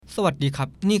สวัสดีครับ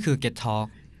นี่คือ Get Talk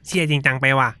เชียร์จริงจังไป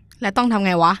ว่ะแล้วต้องทำไ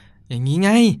งวะอย่างนี้ไง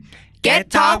Get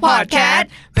Talk Podcast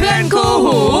เพื่อนคู่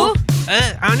หู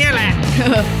เอาเนี่ยแหละ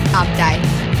ตามใจ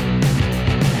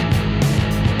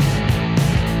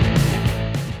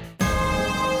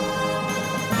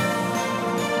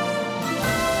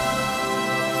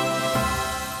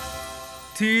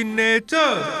ทีนเนเจอ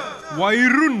ร์วัย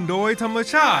รุ่นโดยธรรม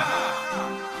ชาติ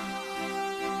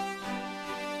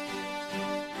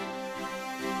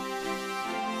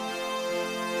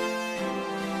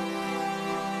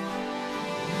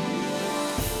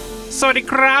สวัสดี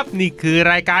ครับนี่คือ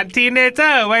รายการทีนเนเจอ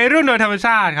ร์วัยรุ่นโดยธรรมช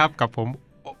าติครับกับผม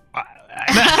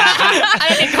อะไ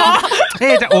รติดคอ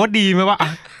จะโอ๊ตดีไหมวะ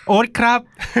โอ๊ตครับ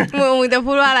มึงจะ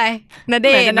พูดว่าอะไรณเด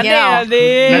ชน์เนี่ย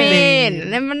เมน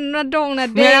แล้วมันณดงณเดช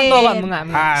น์ไม่ตั้งตัวแบบมึงอ่ะ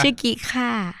ชื่อกิค่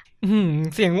ะ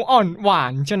เสียงอ่อนหวา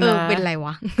นชนะเป็นไรว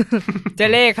ะเจ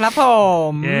เล่ครับผ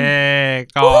ม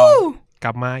ก็ก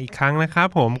ลับมาอีกครั้งนะครับ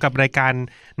ผมกับรายการ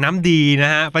น้ำดีนะ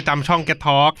ฮะประจำช่อง Get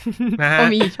Talk นะฮะก็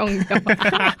มีช่องเดียว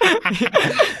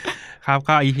ครับ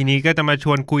ก็ EP นี้ก็จะมาช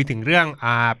วนคุยถึงเรื่อง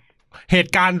เห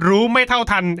ตุการณ์รู้ไม่เท่า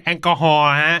ทันแอลกอฮอล์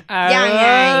ฮะยังไง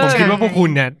ผมคิดว่าพวกคุณ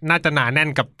เนี่ยน่าจะหนาแน่น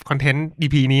กับคอนเทนต์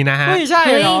EP นี้นะฮะไม่ใช่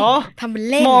เหรอทำเป็น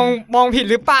เล่นมองผิด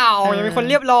หรือเปล่ายังเป็นคน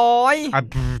เรียบร้อย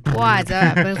ว่าจะ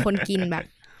เป็นคนกินแบบ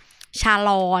ชา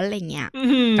ร้อนอะไรเงี้ย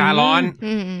ชาร้อน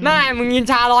น่ามึงกิน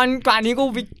ชาร้อนกว่านี้กู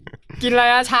กินอะไร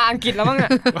อะชาอังกฤษแล้วมั้งเนี่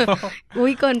ยอุ้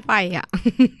ยเกินไปอ่ะ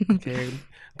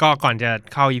ก็ก่อนจะ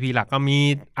เข้า EP หลักก็มี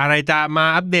อะไรจะมา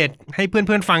อัปเดตให้เ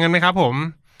พื่อนๆฟังกันไหมครับผม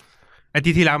อาทิ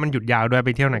ตย์ที่แล้วมันหยุดยาวด้วยไ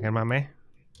ปเที่ยวไหนกันมาไหม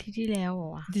ที่แล้วเหร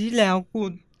อที่แล้ว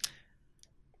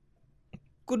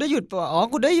กูได้หยุดป่ะ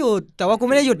กูได้หยุดแต่ว่ากู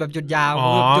ไม่ได้หยุดแบบหยุดยาว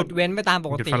หยุดเว้นไปตามป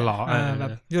กติแบ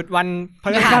บหยุดวันพ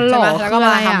ฤหัสใช่ไหมแล้วก็ม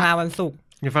าทำงานวันศุกร์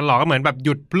หยุดฟันหล่อก็เหมือนแบบห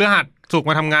ยุดพฤหัสศุกร์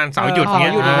มาทำงานเสาร์หยุดเ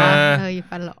งี้ยหยุด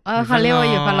ฟันหล่อเขาเรียกว่า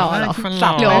หยุดฟันหล่อเหรอ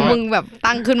หรือว่ามึงแบบ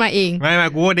ตั้งขึ้นมาเองไม่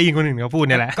กูได้ยินคนอื่นเขาพูด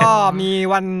เนี่ยแหละก็มี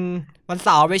วันเส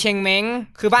าร์ไปเชียงเม้ง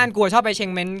คือบ้านกูชอบไปเชีย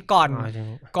งเม้งก่อน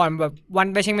แบบวัน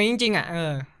ไปเชียงเม้งจริงๆอ่ะ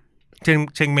เ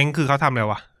ชียงเม้งคือเขาทำอะไร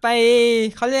วะไป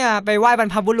เขาเรียกไปไหว้บรร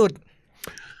พบุรุษ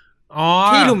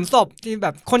ที่หลุมศพที่แบ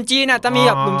บคนจีนน่ะจะมีแ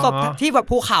บบหลุมศพที่แบบ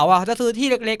ภูเขาอ่ะจะซื้อที่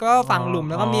เล็กๆแล้วก็ฝังหลุม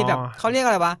แล้วก็มีแบบเขาเรียก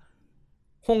อะไรวะ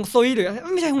ฮงซุยหรือ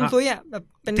ไม่ใช่ฮงซุยอ่ะแบบ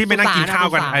เป็นที่ไปนั่งกินข้าว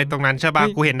กันไอ้ตรงนั้นใช่ป่ะ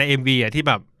กูเห็นใน MV อ่ะที่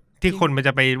แบบที่คนมันจ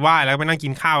ะไปไหว้แล้วไปนั่งกิ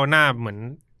นข้าวหน้าเหมือน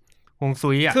ฮง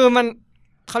ซุยอ่ะคือมัน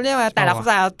เขาเรียกว่าแต่ละ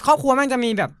ครอบครัวมันจะมี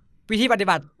แบบวิธีปฏิ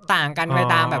บัติต่างกันไป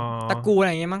ตามแบบตระกูลอะไ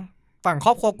รอย่างเงี้ยมั้งฝั่งคร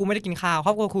อบครัวกูไม่ได้กินข้าวคร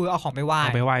อบครัวกูเอาของไปไห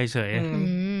ว้เฉย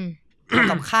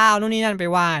กับข้าวนู่นนี่นั่นไป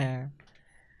ไหว้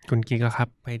คุณกิ๊กครับ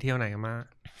ไปเที่ยวไหนมา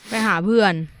ไปหาเพื่อ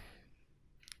น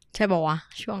ใช่บอกว่า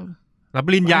ช่วงรับป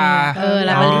ริญญา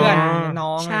รับเพื่อนน้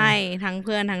องใช่ทั้งเ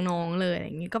พื่อนทั้งน้องเลยอ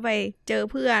ย่างงี้ก็ไปเจอ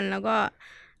เพื่อนแล้วก็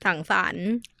สังสรรค์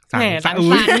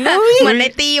เหมือนใน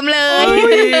ทีมเลย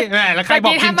แล้วใครบอ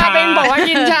กกินชาบอกว่า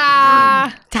กิน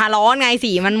ชาร้อนไง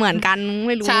สีมันเหมือนกันไ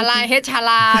ม่รู้ชาลายชา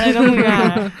ลาเลยนะมึง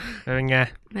เป็นไง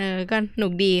ก็หนุ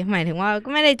กดีหมายถึงว่าก็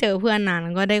ไม่ได้เจอเพื่อนนา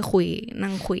นก็ได้คุย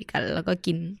นั่งคุยกันแล้วก็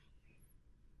กิ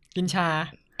นชา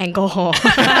แอลกอฮอล์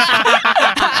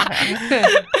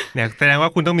เนี่ยแสดงว่า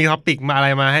คุณต้องมีท็อปิกมาอะไร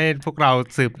มาให้พวกเรา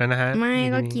สืบแล้วนะฮะไม่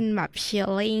ก็กินแบบเชีย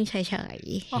ร์ลิ่งเฉย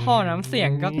ๆโอ้โหน้ำเสียง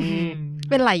ก็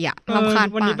เป็นไรอ่ะรำคาญป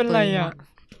ากวันนี้เป็นไรอ่ะ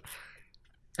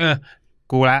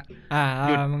กูละห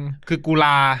ยุดคือกูล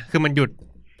าคือมันหยุด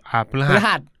พฤ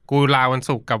หัสกูลาวัน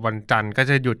ศุกร์กับวันจันทร์ก็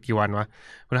จะหยุดกี่วันวะ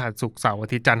พฤหัสศุกร์เสาร์อา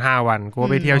ทิตย์จันทร์5 วันกู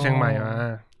ไปเที่ยวเชียงใหม่มา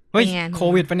เฮ้ยโค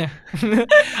วิดปะเนี่ย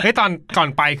เฮ้ยตอนก่อน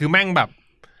ไปคือแม่งแบบ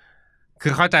คื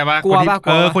อเข้าใจว่าคน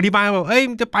ที่บ้านบอกเอ้ย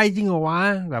จะไปจริงเหรอวะ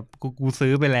แบบกูซื้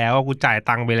อไปแล้วกูจ่าย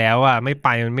ตังค์ไปแล้วอ่ะไม่ไป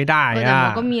มันไม่ได้แต่มั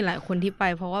นก็มีหลายคนที่ไป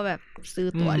เพราะว่าแบบซื้อ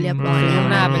ตั๋วเรียบร้อยล่วง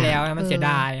หน้าไปแล้วมันเสีย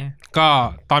ดายก็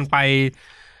ตอนไป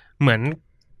เหมือน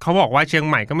เขาบอกว่าเชียง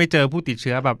ใหม่ก็ไม่เจอผู้ติดเ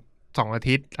ชื้อแบบ2 อา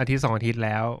ทิตย์2 อาทิตย์แ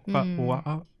ล้วก็กูว่า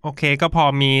โอเคก็พอ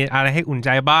มีอะไรให้อุ่นใจ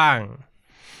บ้าง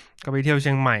ก็ไปเที่ยวเ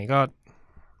ชียงใหม่ก็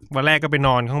วันแรกก็ไปน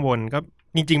อนข้างบนก็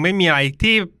จริงๆไม่มีอะไร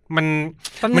ที่มัน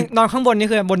นอนข้างบนนี่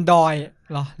คือบนดอย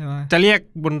เหรอจะเรียก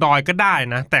บนดอยก็ได้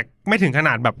นะแต่ไม่ถึงขน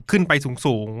าดแบบขึ้นไป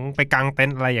สูงๆไปกางเต็น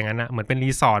ท์อะไรอย่างนั้นนะเหมือนเป็นรี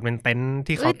สอร์ทเป็นเต็นท์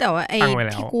ที่เขาแต่ว่าไอ้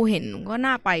ที่กูเห็นก็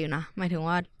น่าไปอยู่นะหมายถึง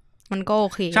ว่ามันก็โอ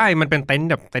เคใช่มันเป็นเต็นท์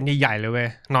แบบเต็นท์ใหญ่ๆเลยเว้ย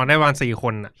นอนได้วัน4 ค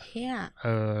นอ่ะ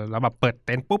แล้วแบบเปิดเ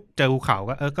ต็นท์ปุ๊บเจอภูเขา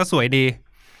ก็สวยดี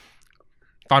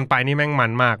ตอนไปนี่แม่งมั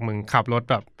นมากมึงขับรถ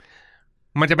แบบ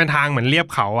มันจะเป็นทางเหมือนเลียบ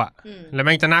เขาอ่ะแล้วแ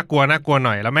ม่งจะน่ากลัวห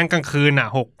น่อยแล้วแม่งกลางคืนอ่ะ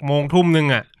6 โมงทุ่มนึง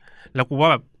อ่ะแล้วกูว่า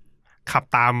แบบขับ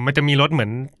ตามมันจะมีรถเหมือ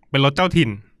นเป็นรถเจ้าถิ่น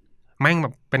แม่งแบ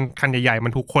บเป็นคันใหญ่ๆมั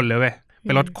นทุกคนเลยเว้ยเ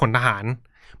ป็นรถขนทหาร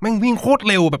แม่งวิ่งโคตร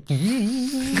เร็วแบบ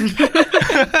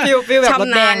ฟิลแบบรถ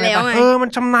แดงแล้วมัน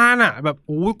ชำนาญอ่ะแบบโ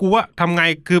อ้ยกูว่าทำไง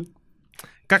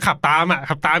ก็ขับต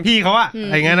ามพี่เขาอะอ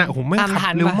ะไรเงี้ยนะโอ้โหไม่ขั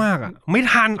บเร็วมากอะไม่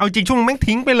ทันเอาจริงช่วงแม่ง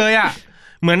ทิ้งไปเลยอะ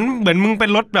เหมือนมึงเป็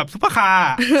นรถแบบซุปเปอร์คา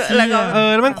ร์แล้วก็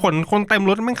แล้วแม่งขนคนเต็ม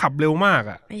รถแม่งขับเร็วมาก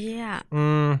อะไอ้เหี้ย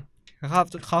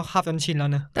เขาขับจนชินแล้ว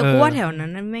เนอะแต่กูว่าแถวนั้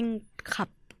นแม่งขับ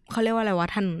เขาเรียกว่าอะไรวะ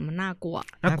ถนนมันน่ากลัว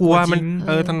มัน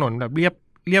ถนนแบบเ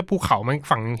รียบภูเขามัน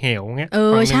ฝั่งเหวเงี้ย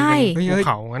ใช่ภูเ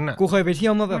ขางั้นอ่ะกูเคยไปเที่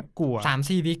ยวเมื่อแบบ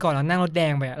3-4 ปีก่อนแล้วนั่งรถแด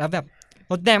งไปแล้วแบบ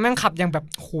รถแดงแม่งขับอย่างแบบ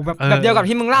โหแบบเดียวกับ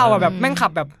ที่มึงเล่าอ่ะแบบแม่งขั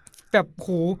บแบบโห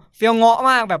เฟี้ยวเงาะ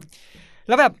มากแบบแ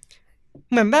ล้วแบบ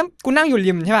เหมือนแบบกูนั่งอยู่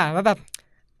ริมใช่ป่ะแล้วแบบ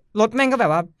รถแม่งก็แบ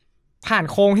บว่าผ่าน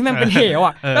โค้งที่มันเป็นเหว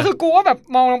อ่ะแล้วคือกูก็แบบ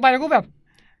มองลงไปแล้วกูแบบ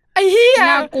ไอ้เหี้ย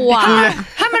น่ากลัว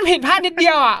ถ้ามันผิดพลาดนิดเดี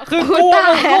ยวอ่ะคือกู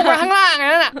ลงไปข้างล่าง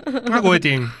นั่นแหละน่ากลัวจ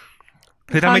ริง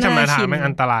คือถ้าไม่ชำนาญทางแม่ง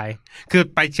อันตรายคือ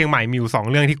ไปเชียงใหม่มีอยู่2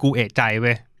เรื่องที่กูเอะใจเ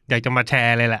ว้ยอยากจะมาแช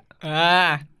ร์เลยแหละ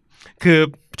คือ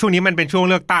ช่วงนี้มันเป็นช่วง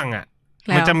เลือกตั้งอ่ะ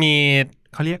มันจะมี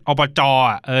เขาเรียกอบจ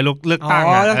อ่ะเลือกตั้ง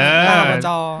อ่ะอบจ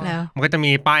มันก็จะ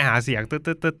มีป้ายหาเสียง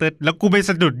ตึ๊ดแล้วกูไป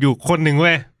สะดุดอยู่คนหนึ่งเ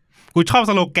ว้ยกูชอบ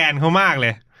สโลแกนเขามากเล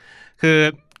ยคือ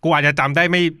กูอาจจะจำได้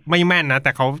ไม่แม่นนะแ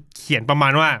ต่เขาเขียนประมา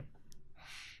ณว่า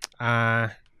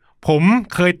ผม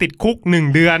เคยติดคุก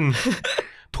1 เดือน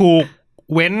ถูก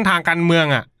เว้นทางการเมือง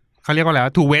อ่ะเขาเรียกว่าอะไร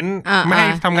ถูกเว้นไม่ให้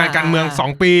ทำงานการเมือง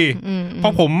2 ปีเพรา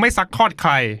ะผมไม่ซักทอดใค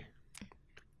ร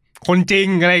คนจริง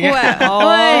อะไรเงี้ย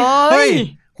เฮ้ย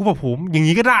กูบอกผมอย่าง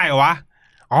นี้ก็ได้เหรอวะ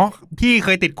อ๋อพี่เค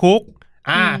ยติดคุก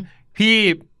พี่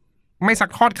ไม่ซั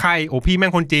กทอดใครโอ้พี่แม่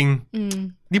งคนจริง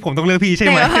นี่ผมต้องเลือกพี่ใช่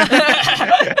ไหม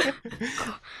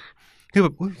คือแบ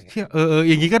บ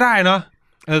อย่างนี้ก็ได้เนาะ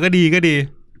ก็ดี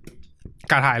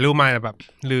การถ่ายรูปมาแบบ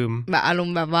ลืมแบบอารม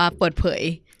ณ์แบบว่าเปิดเผย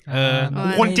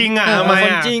คนจริงอ่ะทำไมค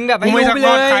นจริงแบบไม่ซักท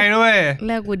อดใครด้วยเ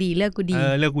ลือกกูดีเลือกกู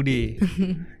ดี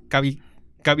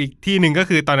กับอีกที่หนึ่งก็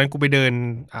คือตอนนั้นกูไปเดิน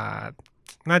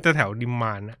น่าจะแถวดิมม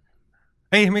าน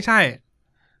ไม่ใช่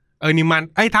นิมมาน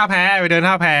ท่าแพไปเดิน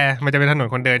ท่าแพมันจะเป็นถนน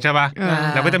คนเดินใช่ป่ะ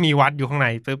แล้วก็จะมีวัดอยู่ข้างใน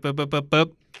ปึ๊บ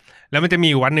แล้วมันจะมี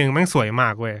วัดนึงแม่งสวยมา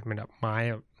กเว้ยมันแบบไม้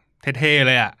แบบเท่ๆเ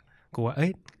ลยอ่ะกูว่า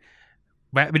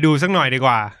แวะไปดูสักหน่อยดีก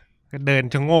ว่าก็เดิน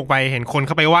ชะโงกไปเห็นคนเ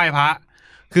ข้าไปไหว้พระ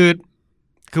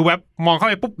คือแวบมองเข้า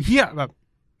ไปปุ๊บเฮียแบบ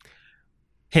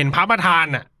เห็นพระประธาน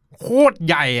อ่ะโคตร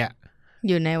ใหญ่อ่ะอ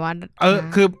ยู่ในวัด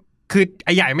คือไ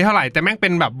อ้ใหญ่ไม่เท่าไหร่แต่แม่งเป็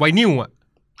นแบบไวนิลอ่ะ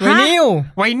ไวนิ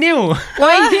ล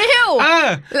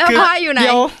แล้วพระอยู่ไหน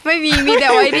ไม่มีแต่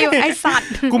ไวนิลไอสัตว์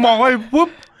กูมองว่าปุ๊บ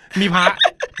มีพระ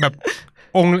แบบ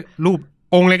อ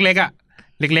งค์เล็กๆอ่ะ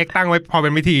เล็กๆตั้งไว้พอเป็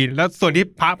นพิธีแล้วส่วนที่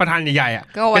พระประธานใหญ่ๆอ่ะ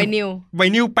ก็ไว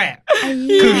นิลแปะ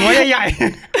ขึงไว้ใหญ่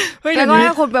ๆแล้วก็ให้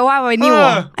คนไปว่าไวนิล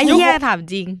ไอ้เหี้ยถาม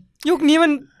จริงยุคนี้มั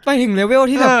นไปถึงเลเวล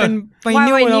ที่แบบเป็นไว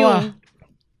นิลแล้วอ่ะ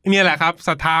นี่แหละครับศ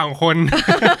รัทธาของคน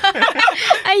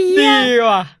ไอ้เหี้ยดี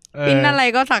ว่ะปิ้นอะไร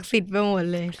ก็ศักดิ์สิทธิ์ไปหมด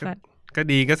เลยก็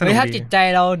ดีก็สนุกดีถ้าจิตใจ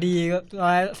เราดีก็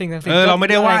สิ่งศักดิ์สิทธิ์เราไม่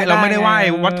ได้ไหว้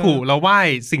วัตถุเราไหว้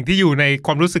สิ่งที่อยู่ในค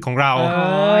วามรู้สึกของเรา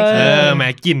แหม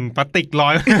กลิ่นพลาสติกลอ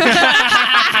ย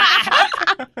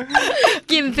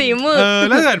กลิ่นสีมือ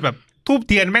แล้วเกิดแบบทูบเ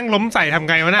ทียนแม่งล้มใส่ทำ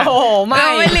ไงวะน่ะโอ้ไ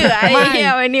ม่เหลือไอ้เหี้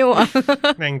ยไว้นิว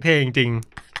แม่งเท่จริง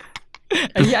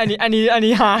อัน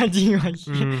นี้ฮาจริงว่ะ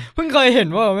เพิ่งเคยเห็น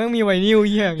ว่าแม่งมีไวนิล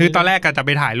เหี้ยคือตอนแรกก็จะไป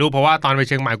ถ่ายรูปเพราะว่าตอนไปเ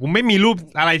ชียงใหม่กูไม่มีรูป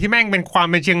อะไรที่แม่งเป็นความ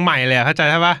เป็นเชียงใหม่เลยเข้าใจ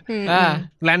ใช่ปะ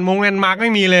แลนด์มาร์คไ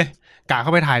ม่มีเลยกะเข้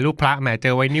าไปถ่ายรูปพระแหมเจ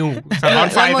อไวนิลสะท้อน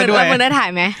ไฟซะด้วยมึงได้ถ่าย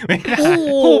ไหมโอ้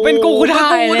โหเป็นกูถ่า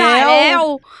ยแล้ว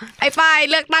ไอ้ป้าย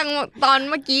เลือกตั้งตอน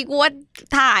เมื่อกี้กูว่า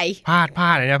ถ่ายพลา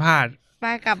ดอะไรเนี่ยพลาดไป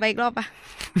กลับไปอีกรอบปะ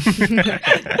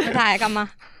ไปถ่ายกลับมา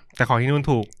แต่ของที่นู่น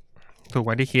ถูกก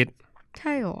ว่าที่คิดใ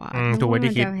ช่หรอถูกกว่า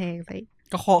ที่คิด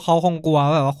ก็เขาคงกลัว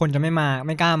แบบว่าคนจะไ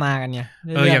ม่กล้ามากันเนี่ย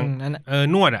อย่างนั้น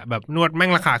นวดอ่ะแบบนวดแม่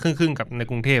งราคาครึ่งกับใน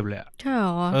กรุงเทพเลยใช่หร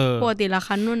อปกติราค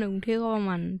านวดในกรุงเทพก็ประ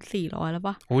มาณ400แล้วป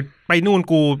ะโอ้ไปนู่น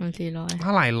กู400เท่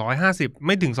าไหร่150ไ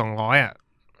ม่ถึง200อ่ะ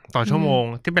ต่อชั่วโมง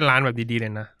ที่เป็นร้านแบบดีๆเล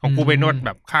ยนะของกูไปนวดแบ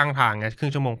บข้างทางไงครึ่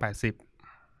งชั่วโมง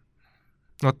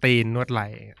80นวดตีนนวดไหล่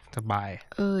สบาย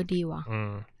ดีว่ะ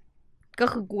ก็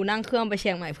คือกูนั่งเครื่องไปเชี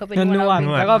ยงใหม่เพื่อไปนวด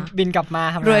แล้วก็บินกลับมา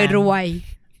ทำงานรวย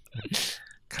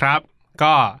ครับ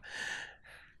ก็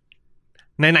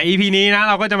ในEP นี้นะ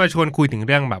เราก็จะมาชวนคุยถึงเ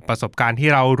รื่องแบบประสบการณ์ที่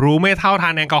เรารู้ไม่เท่าทั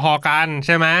นแอลกอฮอล์กันใ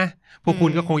ช่ไหมพวกคุ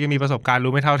ณก็คงจะมีประสบการณ์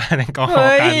รู้ไม่เท่าทันแอลกอฮอล์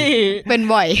กันเป็น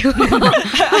บ่อย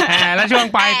แล้วช่วง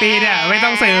ปลายปีเนี่ยไม่ต้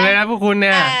องสื่อเลยนะพวกคุณเ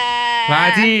นี่ยปา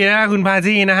ร์ตี้นะคุณปาร์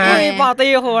ตี้นะฮะปาร์ตี้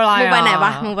คืออะไรมึงไปไหนป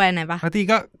ะปาร์ตี้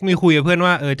ก็มีคุยกับเพื่อน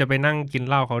ว่าจะไปนั่งกิน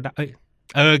เหล้าเขา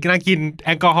นั่งกินแอ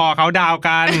ลกอฮอล์เขาดาว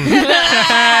กัน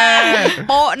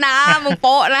โป๊ะนะมึงโ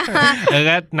ป๊ะนะ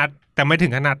ก็นัดแต่ไม่ถึ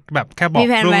งขนาดแบบแค่บอก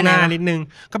ล่วงหน้านิดนึง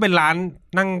ก็เป็นร้าน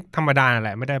นั่งธรรมดาแห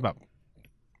ละไม่ได้แบบ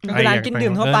เป็นร้านกินดื่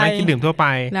มทั่วไป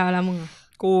แล้วมึง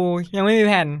กูยังไม่มี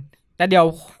แผนแต่เดี๋ยว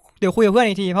เดี๋ยวคุยกับเพื่อน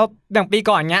อีกทีเพราะอย่างปี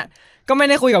ก่อนเงี้ยก็ไม่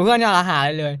ได้คุยกับเพื่อนที่ร้านอาหาร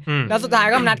เลยแล้วสุดท้าย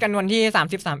ก็นัดกันวันที่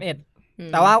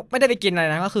30-31แต่ว่าไม่ได้ไปกินอะไร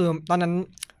นะก็คือตอนนั้น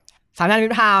3 มิ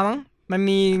ตรภามั้งมัน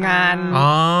มีงาน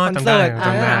คอนเสิร์ต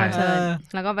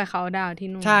แล้วก็ไปเขาดาวที่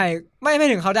นู่นใช่ไม่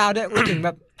ถึงเขาดาวด้วยถึงแบ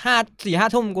บ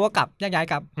4-5 ทุ่มกูก็กลับย้าย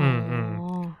กลับ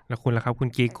แล้วคุณล่ะครับคุณ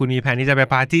กิ๊กคุณมีแผนที่จะไป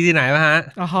ปาร์ตี้ที่ไหนป่ะฮะ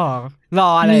อ๋อรอ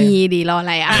อะไรมีดีรออะ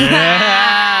ไรอ่ะ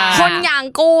คนอย่าง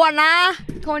กูนะ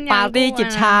คนอย่างปาร์ตี้จิบ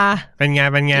ชาเป็นไง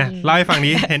เล่าให้ฟัง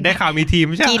นี้เห็นได้ข่าวมีทีม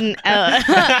ใช่กิน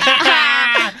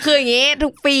คืออย่างงี้ทุ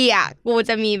กปีอ่ะกู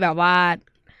จะมีแบบว่า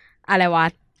อะไรวะ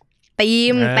ที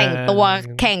มแต่งตัว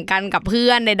แข่งกันกับเพื่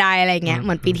อนใดๆอะไรเงี้ยเห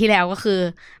มือนปีที่แล้วก็คือ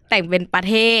แต่งเป็นประ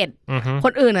เทศค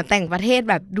นอื่นอ่ะแต่งประเทศ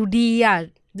แบบดูดีอ่ะ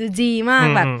ดูดีมาก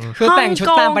แบบคือแต่งชุด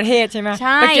ตามประเทศใช่ไหมใ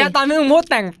ช่แต่เกี่ยวตอนมึงพูด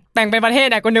แต่งเป็นประเทศ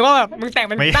เนี่ยกูนึกว่าแบบมึงแต่งเ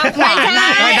ป็นด้านขวา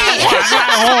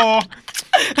โอ้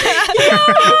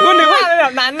กูนึกว่าเป็นแบ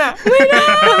บนั้นอ่ะไม่ได้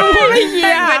มึงพูดไม่เ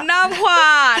กี่ยวเป็นด้านขวา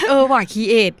ว่าคี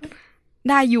เอท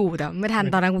ได้อยู่แต่ไม่ทัน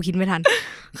ตอนนั้นกูคิดไม่ทัน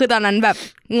คือตอนนั้นแบบ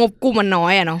งบกูมันน้อ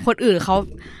ยอ่ะเนาะคนอื่นเขา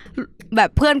แบบ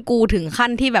เพื่อนกูถึงขั้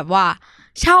นที่แบบว่า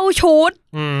เช่าชุด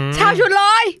เล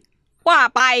ยว่า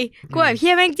ไปกูแบบเฮี้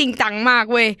ยแม่งจริงจังมาก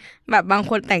เว้ยแบบบาง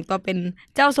คนแต่งตัวเป็น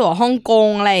เจ้าสัวฮ่องกง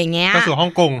อะไรอย่างเงี้ยเจ้าสัวฮ่อ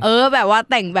งกงแบบว่า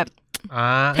แต่งแบบ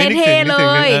เท่ๆเล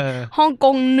ยฮ่องก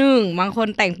ง1บางคน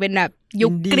แต่งเป็นแบบยุ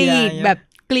คกรีกแบบ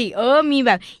กรีกมีแ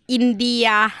บบอินเดีย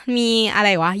มีอะไร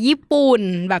วะญี่ปุ่น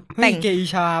แบบแต่งเกอิ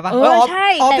ชาป่ะใช่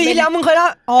ปีแล้วมึงเคยแล้ว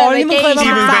นี่มึงเคยมา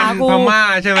ปรึกษากูพม่า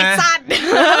ใช่ไหมไอ้สัตว์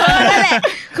นั่นแหละ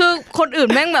คือคนอื่น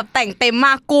แม่งแบบแต่งเต็มม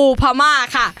ากกูพม่า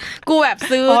ค่ะกูแบบ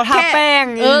ซื้อแค่แป้ง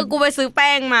กูไปซื้อแ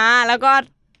ป้งมาแล้วก็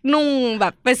นุ่งแบ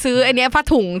บไปซื้อไอ้นี้ผ้า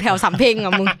ถุงแถวสำเพ็งอ่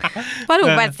ะมึงผ้าถุ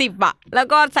ง80อ่ะแล้ว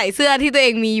ก็ใส่เสื้อที่ตัวเอ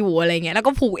งมีอยู่อะไรเงี้ยแล้ว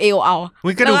ก็ผูกเอวเอามึ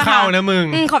งก็ดูเข้านะมึ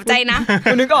งขอบใจนะ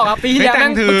กูนึกออกอ่ะปีที่แล้วแม่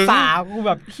งปรึกษากูแ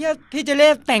บบเฮียที่จะเล่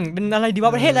นแต่งเป็นอะไรดีว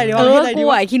ะประเทศอะไรดีวะประเทศอะไรดี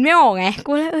วะกูคิดไม่ออกไง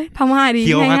กูเลยพม่าดี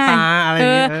ง่ายๆอะไรเ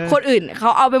งี้ยคนอื่นเขา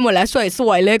เอาไปหมดแล้วส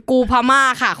วยๆเลยกูพม่า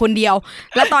ค่ะคนเดียว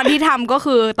แล้วตอนที่ทำก็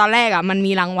คือตอนแรกอ่ะมัน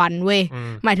มีรางวัลเว้ย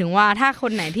หมายถึงว่าถ้าค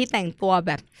นไหนที่แต่งตัว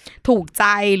แบบถูกใจ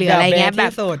หรืออะไรเงี้ยแบ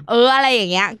บอะไรอย่า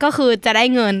งเงี้ยก็คือจะได้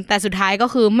เงินแต่สุดท้ายก็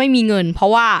คือไม่มีเงินเพรา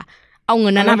ะว่าเอาเงิ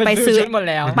นนั้นไปซื้อ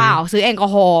เปล่าซื้อแอลกอ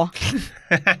ฮอล์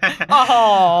โอ้โห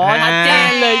ชัดเจ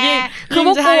นเลยยิ่งคือพ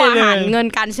วกกูหารเงิน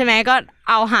กันใช่ไหมก็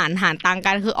เอาหารตัง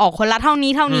กันคือออกคนละเท่า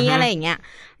นี้อะไรอย่างเงี้ย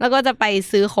แล้วก็จะไป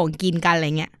ซื้อของกินกันอะไร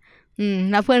เงี้ย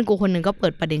แล้วเพื่อนกูคนหนึ่งก็เปิ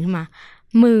ดประเด็นขึ้นมา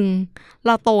มึงเร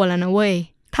าโตแล้วนะเว้ย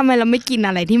ทำไมเราไม่กินอ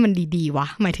ะไรที่มันดีๆวะ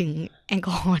หมายถึงแอลก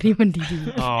อฮอล์ที่มันดี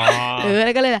ๆแ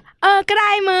ล้วก็เลยก็ไ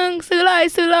ด้มึงซื้อเล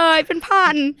ยเป็นพั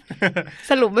น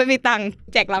สรุปไม่มีตังค์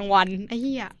แจกรางวัลไอ้เ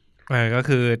หี้ยก็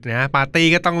คือเนี่ยปาร์ตี้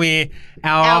ก็ต้องมีแอ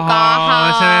ลกอฮอ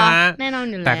ล์ใช่ไหมฮะแน่นอน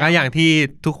อยู่แล้วแต่ก็อย่างที่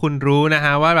ทุกคนรู้นะฮ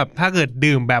ะว่าแบบถ้าเกิด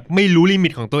ดื่มแบบไม่รู้ลิมิ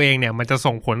ตของตัวเองเนี่ยมันจะ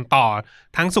ส่งผลต่อ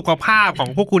ทั้งสุขภาพของ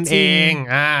พวกคุณเอง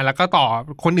แล้วก็ต่อ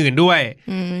คนอื่นด้วย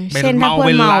เป็นเมาเ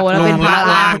ป็นละ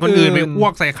คนอื่นไปอ้ว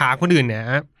กใส่ขาคนอื่นเนี่ย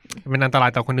เป็นอันตราย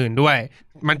ต่อคนอื่นด้วย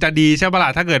มันจะดีใช่ป่ะล่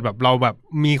ะถ้าเกิดแบบเราแบบ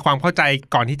มีความเข้าใจ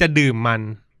ก่อนที่จะดื่มมัน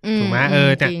ถูกไหม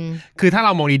แต่คือถ้าเร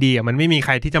ามองดีๆมันไม่มีใค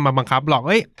รที่จะมาบังคับหรอก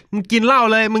มึงกินเหล้า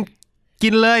เลยมึง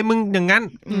กินเลยมึงอย่างนั้น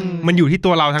มันอยู่ที่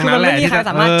ตัวเราทั้งนั้นแหละที่จะ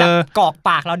สามารถจับกอกป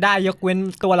ากเราได้ยกเว้น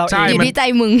ตัวเราเองอยู่ที่ใจ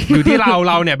มึงอยู่ที่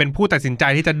เราเนี่ยเป็นผู้ตัดสินใจ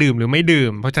ที่จะดื่มหรือไม่ดื่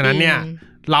มเพราะฉะนั้นเนี่ย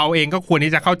เราเองก็ควร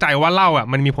ที่จะเข้าใจว่าเหล้า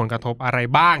มันมีผลกระทบอะไร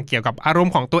บ้างเกี่ยวกับอารม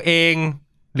ณ์ของตัวเอง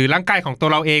หรือร่างกายของตัว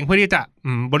เราเองเพื่อที่จะ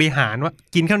บริหารว่า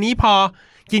กินแค่นี้พอ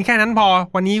กินแค่นั้นพอ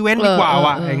วันนี้เว้นดีกว่า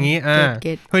อย่างนี้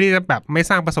เพื่อที่จะแบบไม่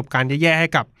สร้างประสบการณ์แย่ๆให้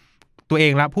กับตัวเอ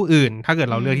งและผู้อื่นถ้าเกิด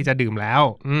เราเลือกที่จะดื่มแล้ว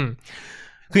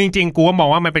คือจริงๆกูก็มอง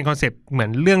ว่ามันเป็นคอนเซปต์เหมือน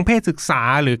เรื่องเพศศึกษา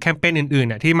หรือแคมเปญอื่น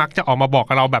ๆที่มักจะออกมาบอก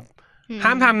กับเราแบบห้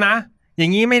ามทำนะอย่า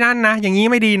งนี้ไม่นั่นนะอย่างนี้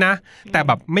ไม่ดีนะแต่แ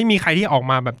บบไม่มีใครที่ออก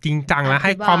มาแบบจริงจังแล้วใ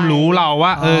ห้ความรู้เราว่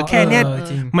าแค่เนี้ย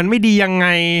มันไม่ดียังไง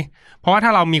เพราะว่าถ้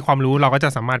าเรามีความรู้เราก็จะ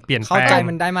สามารถเปลี่ยนแปลงเข้าใจ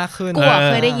มันได้มากขึ้นกูเ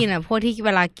คยได้ยินพวกที่เว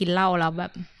ลากินเหล้าแล้วแบ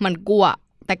บมันกู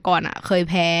แต่ก่อนเคย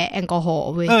แพ้แอลกอฮอล์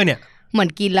เว้ยเนี่ยเหมือน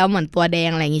กินแล้วเหมือนตัวแดง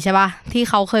อะไรอย่างงี้ใช่ป่ะที่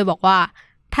เขาเคยบอกว่า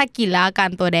ถ้ากินแล้วอาการ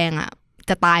ตัวแดง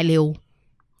จะตายเร็ว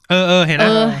เห็นไหม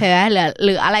เห็นไหมห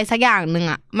รืออะไรสักอย่างนึง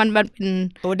มันเป็น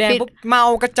ตัวแดงปุ๊บเมา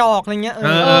กระจอกอะไรเงี้ย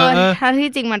ถ้า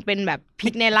ที่จริงมันเป็นแบบพิ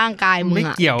ษในร่างกายมึงไม่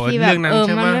เกี่ยวเรื่องนั้นใ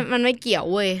ช่ไหมมันไม่เกี่ยว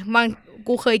เว้ยบาง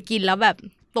กูเคยกินแล้วแบบ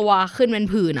ตัวขึ้นเป็น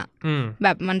ผื่นแบ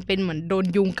บมันเป็นเหมือนโดน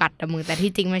ยุงกัดมึงแต่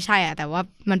ที่จริงไม่ใช่แต่ว่า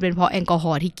มันเป็นเพราะแอลกอฮ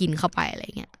อล์ที่กินเข้าไปอะไร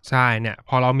เงี้ยใช่เนี่ยพ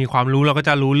อเรามีความรู้เราก็จ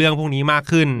ะรู้เรื่องพวกนี้มาก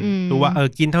ขึ้นรู้ว่า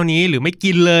กินเท่านี้หรือไม่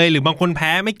กินเลยหรือบางคนแ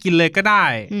พ้ไม่กินเลยก็ได้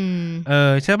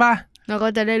ใช่ป่ะเราก็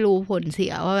จะได้รู้ผลเสี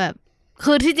ยว่าแบบ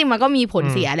คือที่จริงมันก็มีผล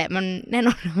เสียแหละมันแน่น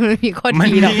อนมันมีข้อดี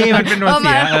มันเป็นผลเ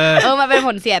สียมันเป็นผ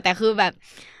ลเสียแต่คือแบบ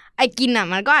ไ ไอ้กินอ่ะ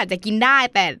มันก็อาจจะกินได้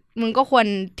แต่มึงก็ควร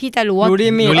ที่จะรู้ว่ารู้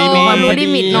ลิมิต รู้ลิ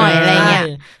มิตหน่อยอะไรเงี้ย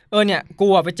เนี่ยกู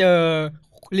ไปเจอ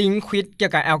ลิงก์ควิดเกี่ย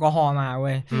วกับแอลกอฮอล์มาเ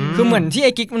ว้ยคือเหมือนที่ไ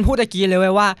อ้กิ๊กมันพูดตะกี้เลยเว้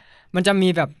ยว่ามันจะมี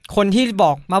แบบคนที่บ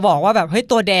อกว่าแบบเฮ้ย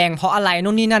ตัวแดงเพราะอะไร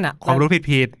นู่นนี่นั่นอ่ะความรู้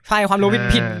ผิดใช่ความรู้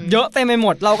ผิดเยอะเต็มไปหม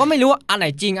ดเราก็ไม่รู้อันไหน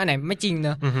จริงอันไหนไม่จริงเน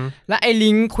อะและไอ้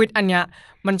ลิงก์ควิดอันเนี้ย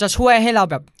มันจะช่วยให้เรา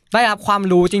แบบได้รับความ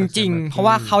รู้จริงๆเพราะ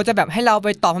ว่าเขาจะแบบให้เราไป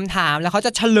ตอบคำถามแล้วเขาจ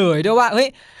ะเฉลยด้วยว่าเฮ้ย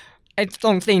ไอ้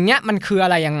สิ่งเนี้ยมันคืออะ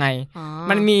ไรยังไง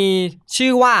มันมีชื่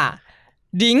อว่า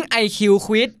Ding IQ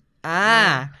Quiz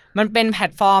มันเป็นแพล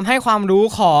ตฟอร์มให้ความรู้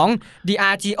ของ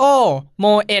Diageo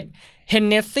Moet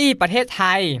Hennessy ประเทศไท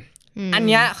ยอันเ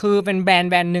นี้ยคือเป็นแบรน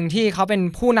ด์หนึ่งที่เขาเป็น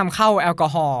ผู้นำเข้าแอลกอ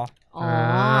ฮอล์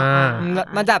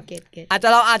มันจะ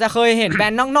เราอาจจะเคยเห็นแบร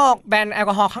นด์นอกๆแบรนด์แอล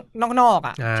กอฮอล์นอกๆ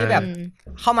อ่ะที่แบบ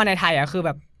เข้ามาในไทยอ่ะคือแ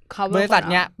บบบริษัท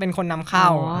เนี้ยเป็นคนนำเข้า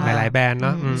หลายๆแบรนด์เน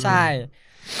าะใช่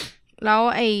แล้ว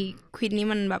ไอ้ควิดนี้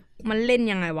มันแบบมันเล่น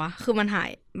ยังไงวะคือมันหาย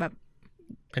แบบ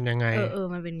เป็นยังไง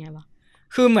มันเป็นไงวะ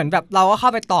คือเหมือนแบบเราก็เข้า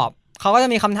ไปตอบเขาก็จะ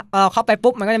มีคำเข้าไป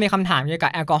ปุ๊บมันก็จะมีคำถามเกี่ยวกั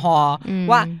บแอลกอฮอล์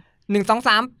ว่า1 2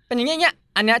 3เป็นอย่างเงี้ย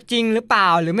อันเนี้ยจริงหรือเปล่า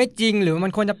หรือไม่จริงหรือมั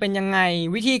นควรจะเป็นยังไง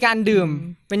วิธีการดื่ม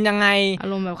เป็นยังไงอา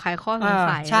รมณ์แบบไขข้อสง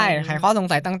สัยใช่ไขข้อสง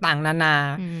สัยต่างๆนานา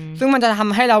ซึ่งมันจะท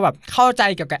ำให้เราแบบเข้าใจ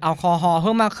เกี่ยวกับแอลกอฮอล์เ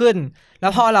พิ่มมากขึ้นแล้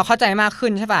วพอเราเข้าใจมากขึ้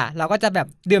นใช่ป่ะเราก็จะแบบ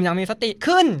ดื่มอย่างมีสติ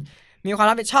ขึ้นมีความ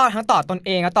รับผิดชอบทั้งต่อตนเ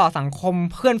องและต่อสังคม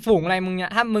เพื่อนฝูงอะไรมึงเนี่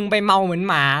ยถ้ามึงไปเมาเหมือน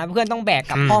หมาเพื่อนต้องแบก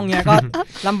กลับห้องเนี้ยก็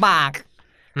ลำบาก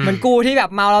เหมือนกูที่แบบ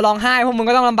เมาแล้วร้องไห้พวกมึง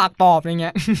ก็ต้องลำบากปอบอะไรเ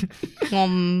งี้ยง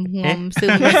มซึ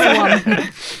มซ่วม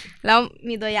แล้ว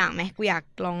มีตัวอย่างไหมกูอยาก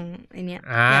ลองไอเนี้ย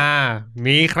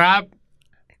มีครับ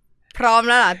พร้อม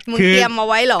แล้วเหรอมึงเตรียมมา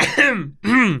ไว้เหรอ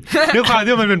ด้วยความ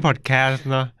ที่มันเป็นพอดแคสต์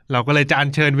เนาะเราก็เลยจะอัญ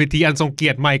เชิญเวทีอันทรงเกี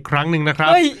ยรติใหม่ครั้งหนึ่งนะครั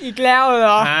บเฮ้ยอีกแล้วเหร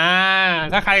อ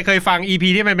ถ้าใครเคยฟัง EP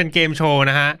ที่มันเป็นเกมโชว์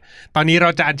นะฮะตอนนี้เรา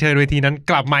จะอัญเชิญเวทีนั้น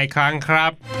กลับมาอีกครั้งครั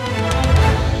บ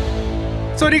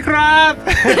สวัสดีครับ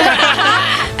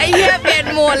ไอ้เหี้ยเปลี่ยน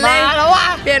โหมดเลยแล้วว่ะ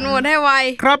เปลี่ยนโหมดให้ไว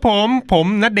ครับผม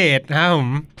ณเดชน์นะผม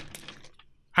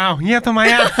อ้าวเงียบทำไม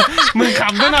อ่ะมึงข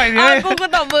ำซะหน่อยเลยกู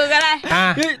ตบมือก็ได้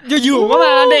อยู่ๆก็มา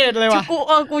ณเดชน์เลยว่ะ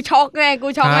กูช็อกไงกู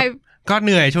ช็อกไงก็เห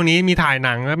นื่อยช่วงนี้มีถ่ายห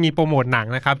นังแล้วมีโปรโมทหนัง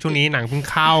นะครับช่วงนี้หนังเพิ่ง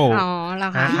เข้าแล้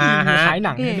วค่ะมีขายห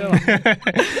นังด้วย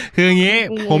คืออย่างงี้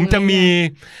ผมจะมี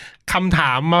คำถ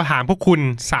ามมาถามพวกคุณ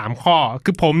3ข้อ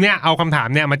คือผมเนี่ยเอาคำถาม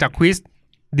เนี่ยมาจากควิส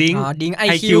Ding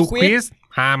IQ Quiz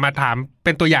มาถามเ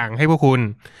ป็นตัวอย่างให้พวกคุณ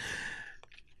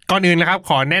ก่อนอื่นนะครับ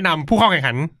ขอแนะนำผู้เข้าแข่ง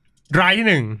ขันราย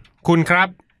ที่1คุณครับ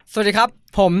สวัสดีครับ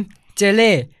ผมเจเ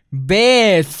ล่เบ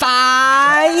สา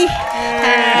ย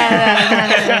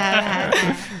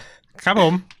ครับผ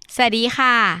มสวัสดีค่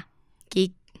ะกิ๊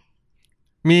ก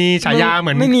มีฉายาเห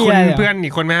มือนคุณเพื่อนอี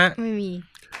กคนไหมฮะไม่มี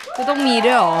ก็ต้องมีด้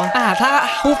วยหรอถ้า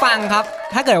ผู้ฟังครับ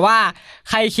ถ้าเกิดว่า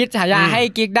ใครคิดฉายาให้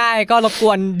กิ๊กได้ก็รบก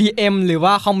วน DM หรือ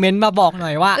ว่าคอมเมนต์มาบอกหน่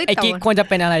อยว่าไอ้กิ๊กควรจะ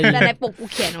เป็นอะไรแต่ในปกกู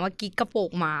เขียนว่ากิ๊กกระโป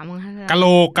งหมามึงกะโหล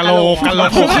ก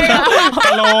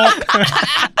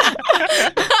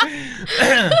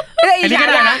อันนี้ก็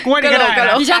ได้นะกูว่านี่ก็ได้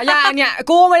ที่ฉายาเนี่ย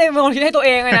กูไม่ได้เป็นคนคิดให้ตัวเ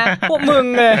องเลยนะพวกมึง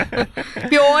เลย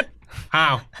พี่โอ๊ต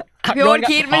พี่โอ๊ต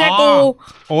คิดไม่ใช่กู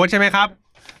โอ๊ตใช่ไหมครับ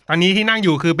ตอนนี้ที่นั่งอ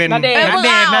ยู่คือเป็นณเดช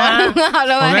น์นะฮะ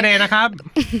ผมณเดชน์นะครับ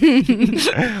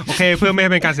โอเคเพื่อไม่ให้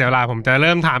เป็นการเสียเวลาผมจะเ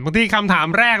ริ่มถามที่คำถาม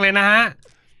แรกเลยนะฮะ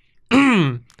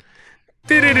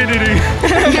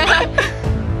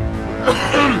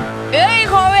เอ้ย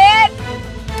โควิด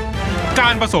กา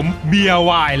รผสมเบียร์ไ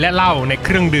วน์และเหล้าในเค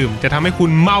รื่องดื่มจะทำให้คุ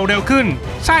ณเมาเร็วขึ้น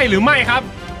ใช่หรือไม่ครับ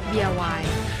เบียร์ไวน์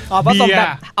ผสมแบบ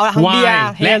เอาทั้งเบียร์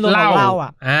และเหล้า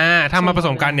ถ้ามาผส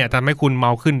มกันเนี่ยทำให้คุณเม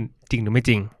าขึ้นจริงหรือไม่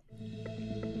จริง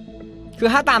คื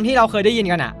อถ้าตามที่เราเคยได้ยิน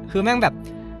กันอ่ะคือแม่งแบบ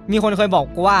มีคนเคยบอก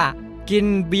กูว่ากิน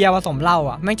เบียร์ผสมเหล้า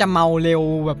อ่ะแม่งจะเมาเร็ว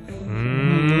แบบ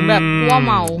ว่า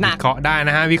เมาหนักวิเคราะห์ได้น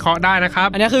ะฮะวิเคราะห์ได้นะครับ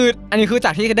อันนี้คือจ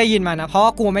ากที่ได้ยินมานะเพราะว่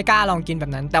ากูไม่กล้าลองกินแบ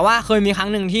บนั้นแต่ว่าเคยมีครั้ง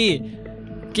หนึ่งที่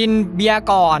กินเบียร์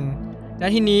ก่อนแล้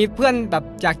วทีนี้เพื่อนแบบ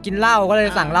อยากกินเหล้าก็เลย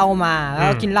สั่งเหล้ามาแล้ว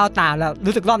กินเหล้าตามแล้ว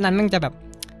รู้สึกรอบนั้นแม่งจะแบบ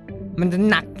มันจะ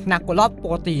หนักกว่ารอบป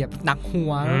กติแบบหนักหั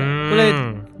วก็เลย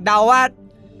เดาว่า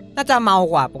น่าจะเมา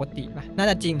กว่าปกติป่ะน่า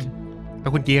จะจริงแล้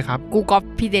วคุณจีครับกูก๊อป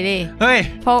พี่เดเล่เฮ้ย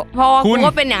เพราะกู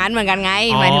ก็เป็นอย่างนั้นเหมือนกันไง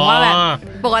หมายถึงว่าแบบ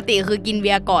ปกติคือกินเ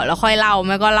บียร์ก่อนแล้วค่อยเหล้าไ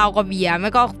ม่ก็เหล้าก็เบียร์ไม่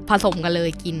ก็ผสมกันเลย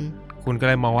กินคุณก็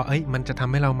เลยมองว่าเอ้ยมันจะท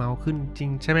ำให้เราเมาขึ้นจริง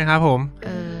ใช่ไหมครับผม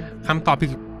คำตอบที่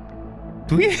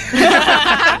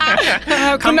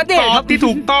คำตอบที่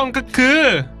ถูกต้องก็คือ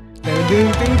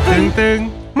ตึง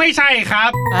ไม่ใช่ครั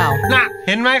บน่ะเ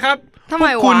ห็นไหมครับพว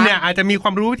กคุณเนี่ยอาจจะมีคว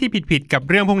ามรู้ที่ผิดกับ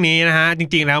เรื่องพวกนี้นะฮะจ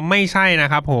ริงๆแล้วไม่ใช่นะ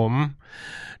ครับผม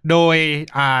โดย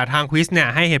ทางควิสเนี่ย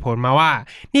ให้เหตุผลมาว่า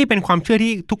นี่เป็นความเชื่อ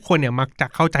ที่ทุกคนเนี่ยมักจะ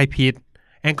เข้าใจผิด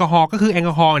แอลกอฮอล์ก็คือแอลก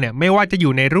อฮอล์เนี่ยไม่ว่าจะอ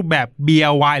ยู่ในรูปแบบเบีย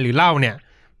ร์ไวน์หรือเหล้าเนี่ย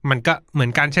มันก็เหมือ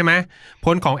นกันใช่ไหมผ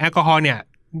ลของแอลกอฮอล์เนี่ย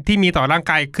ที่มีต่อร่าง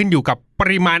กายขึ้นอยู่กับป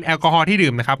ริมาณแอลกอฮอล์ที่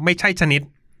ดื่มนะครับไม่ใช่ชนิด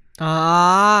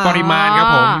ปริมาณครับ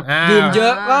ผมดื่มเยอ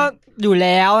ะก็อยู่แ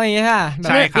ล้วอย่างเงี้ยค่ะแบบ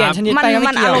เปลี่ยนชนิดไปก็ไ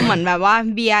ม่เกี่ยวมันอารมณ์เหมือนแบบว่า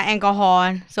เบียร์แอลกอฮอล์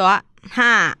ส่วน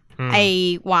5ไอ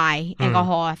ไวน์แอลกอ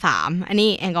ฮอล์3อันนี้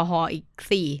แอลกอฮอล์อีก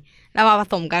4แล้วมาผ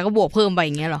สมกันก็บวกเพิ่มไปอ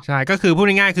ย่างเงี้ยหรอใช่ก็คือพูด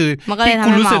ง่ายๆคือที่คุ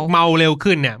ณรู้สึกเมาเร็ว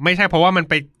ขึ้นเนี่ยไม่ใช่เพราะว่ามัน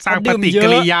ไปสร้างปฏิกิ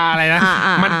ริยาอะไรนะ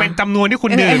มันเป็นจำนวนที่คุ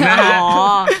ณดื่มนะฮะ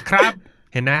ครับ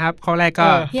เห็นนะครับข้อแรกก็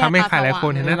ทำให้ใครหลายค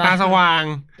นเห็นนะตาสว่าง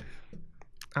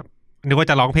นึกว่า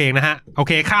จะร้องเพลงนะฮะโอเ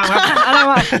คข้ามครับอะไร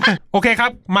วะโอเคครั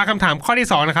บมาคำถามข้อที่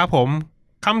2นะครับผม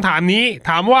คำถามนี้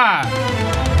ถามว่า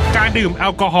การดื่มแอ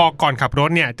ลกอฮอล์ก่อนขับรถ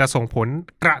เนี่ยจะส่งผล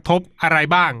กระทบอะไร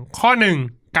บ้างข้อ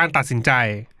1การตัดสินใจ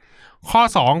ข้อ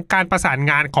2การประสาน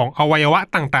งานของอวัยวะ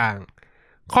ต่าง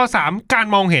ๆข้อ3การ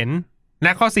มองเห็นแล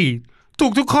ะข้อ4ถู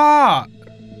กทุกข้อ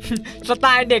สไต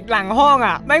ล์เด็กหลังห้อง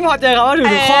อ่ะไม่พอเจอเขาว่าถูก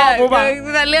ทุกข้อปุ๊บอะ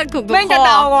จะเลือกถูกทุกข้อไม่จะเ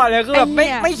ดาก่อนเลยคือแบบ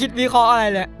ไม่คิดวิเคราะห์อะไร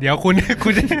เลยเดี๋ยวคุณ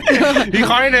วิเ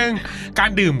คราะห์นิดนึงการ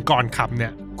ดื่มก่อนขับเนี่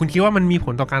ยคุณคิดว่ามันมีผ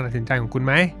ลต่อการตัดสินใจของคุณไ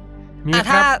หม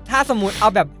ถ้าสมมติเอา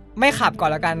แบบไม่ขับก่อน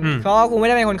แล้วกันเพราะว่ากูไม่ไ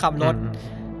ด้เป็นคนขับรถ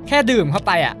แค่ดื่มเข้าไ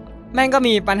ปอ่ะแม่งก็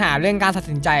มีปัญหาเรื่องการตัด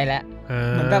สินใจแล้ว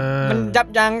เหมือนแบบมันยับ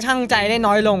ยั้งชั่งใจได้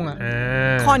น้อยลงอ่ะ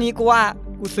ข้อนี้กูว่า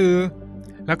กูซื้อ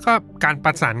แล้วก็การป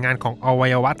ระสานงานของอวั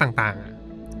ยวะต่าง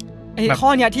ๆไอ้ข้อ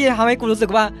เนี้ยที่ทำให้กูรู้สึ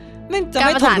กว่ามันจะไ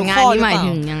ม่ถูกทุกข้อหรือเปล่า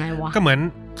ยังไงวะก็เหมือน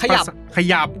ข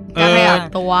ยับ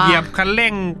ตัวเหยียบคันเร่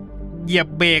งเหยียบ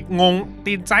เบรกงง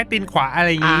ตีนซ้ายตีนขวาอะไร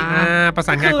อย่างงี้ประส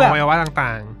านงานของอวัยวะต่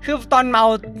างๆคือตอนเมา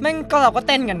แม่งก็เราก็เ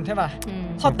ต้นกันใช่ป่ะ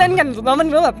พอเต้นกันแล้วมัน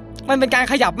ก็แบบมันเป็นการ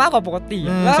ขยับมากกว่าปกติ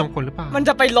แล้วส่งผลหรือเปล่ามันจ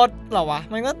ะไปลดหรอวะ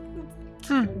มันก็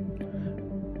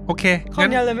โอเคข้อ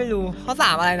นี้เลยไม่รู้ข้อ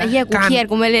3อะไรนะไอ้เหี้ยกูเครียด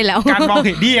กูไม่เล่นแล้วการมองเ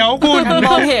ห็นเดี๋ยวคุณ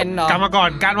มองเห็นเหรอกลับมาก่อน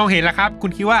การมองเห็นแล้วครับคุ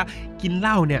ณคิดว่ากินเห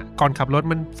ล้าเนี่ยก่อนขับรถ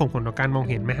มันส่งผลต่อการมอง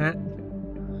เห็นไหมฮะ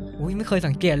อุ้ยไม่เคย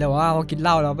สังเกตเลยว่าพอกินเห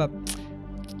ล้าแล้วแบบ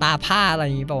ตาผ้าอะไรอ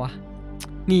ย่างงี้ป่าววะ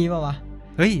มีป่าววะ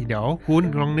เฮ้ยเดี๋ยวคุณ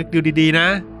ลองนึกดูดีๆนะ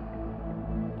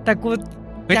แต่กู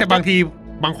แต่บางที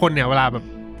บางคนเนี่ยเวลาแบบ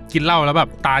กินเหล้าแล้วแบบ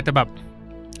ตาจะแบบ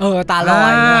ตาลอ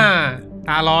ย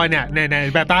ตาลอยเนี่ยใน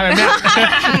แบบตาแบบเนี้ย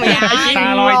ตา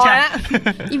ลอยใช่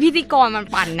อีพิธีกรมัน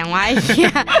ปั่นอย่างไร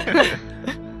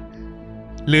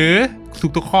หรือถู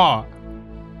กทุกข้อ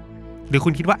หรือคุ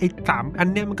ณคิดว่าไอ้3อัน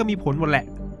เนี้ยมันก็มีผลหมดแหละ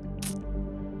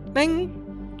แม่ง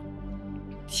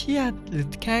เชี่ยหรือ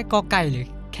แค่กอไก่หรือ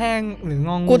แค่หรือ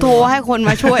งงกูโทรให้คน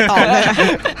มาช่วยตอบเลย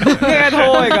แค่โทร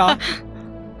อีกเหรอ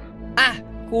อ่ะ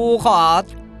กูขอ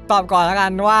ตอบก่อนแล้วกั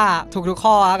นว่าถูกทุก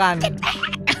ข้อแล้วกัน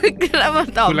แล้วมา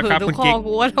ตอบถูกทุกข้อ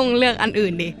กูว่าต้องเลือกอันอื่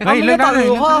นดิไม่เลือกตอบ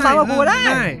ถูกข้อซ้ำกับกูได้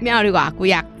ไม่เอาดีกว่ากู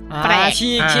อยากแปล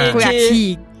กูอยากฉี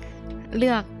กเลื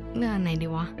อกไหนดี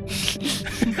วะ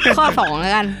ข้อ2แล้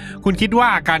วกันคุณคิดว่า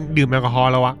การดื่มแอลกอฮอ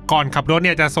ล์แล้วอะก่อนขับรถเ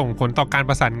นี่ยจะส่งผลต่อการ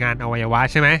ประสานงานอวัยวะ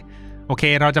ใช่ไหมโอเค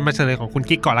เราจะมาเฉลยของคุณ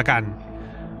กิ๊กก่อนละกัน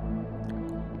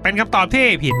เป็นคำตอบที่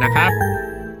ผิดนะครับ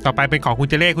ต่อไปเป็นของคุณ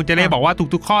เจเล่คุณเจเล่บอกว่า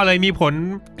ทุกข้อเลยมีผล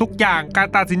ทุกอย่างการ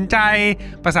ตัดสินใจ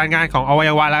ประสานงานของอวั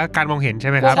ยวะและการมองเห็นใช่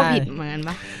ไหมครับก็ผิดเหมือนกันป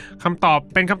ะคำตอบ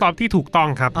เป็นคำตอบที่ถูกต้อง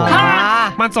ครับผม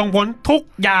มันส่งผลทุก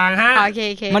อย่างฮะ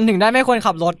มันถึงได้ไม่ควร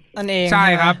ขับรถนั่นเองใช่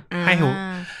ครับให้หู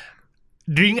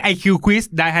Drink IQ Quiz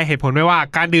ได้ให้เหตุผลไว้ว่า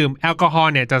การดื่มแอลกอฮอ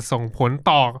ล์เนี่ยจะส่งผล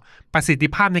ต่อประสิทธิ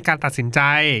ภาพในการตัดสินใจ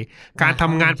การท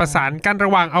ำงานประสานกันร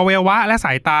ะหว่างอวัยวะและส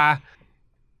ายตา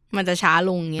มันจะช้า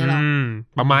ลงเงี้ยหรอ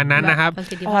ประมาณนั้นนะครับ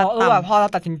พอเรา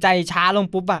ตัดสินใจช้าลง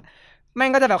ปุ๊บอะแม่ง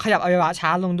ก็จะแบบขยับอวัยวะช้า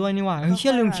ลงด้วยนี่หว่าเชื่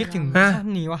อลืมคิดถึงขั้น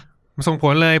นี้วะส่งผ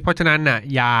ลเลยเพราะฉะนั้นน่ะ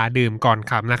อย่าดื่มก่อน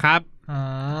ขับนะครับ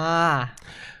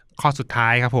ข้อสุดท้า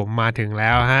ยครับผมมาถึงแ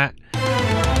ล้วฮะ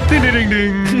ดึ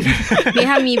งนี่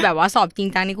ถ้ามีแบบว่าสอบจริง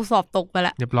จังนี่กูสอบตกไปแ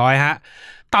ล้วเรียบร้อยฮะ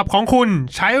ตอบของคุณ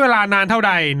ใช้เวลานานเท่าใ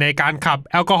ดในการขับ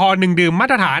แอลกอฮอล์1ดื่มมา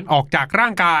ตรฐานออกจากร่า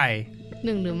งกาย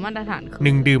1ดื่มมาตรฐานคือ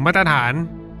1ดื่มมาตรฐาน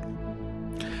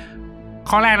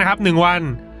ข้อแรกนะครับ1วัน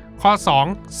ข้อ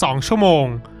2 2ชั่วโมง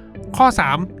ข้อ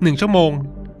3 1ชั่วโมง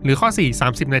หรือข้อ4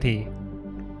 30นาที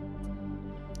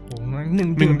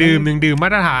1ดื่มมา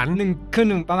ตรฐาน1คือ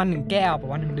1ประมาณ1แก้วบอก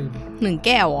ว่า1ดื่ม1แ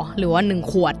ก้วหรือว่า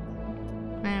1ขวด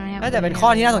น่าจะเป็นข้อ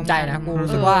ที่น่าสนใจนะครับกู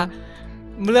รู้สึกว่า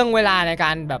เรื่องเวลาในก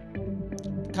ารแบบ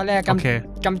เขาเรียก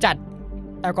กำจัด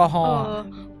แอลกอฮอล์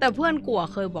แต่เพื่อนกู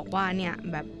เคยบอกว่าเนี่ย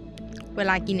แบบเว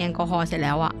ลากินแอลกอฮอล์เสร็จแ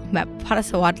ล้วอะแบบพั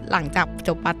สวัสหลังจากจ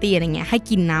บปาร์ตี้อะไรเงี้ยให้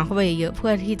กินน้ำเข้าไปเยอะเพื่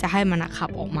อที่จะให้มันขับ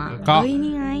ออกมาเฮ้ย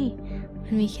นี่ไง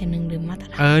มันมีแค่1ดื่มมาตร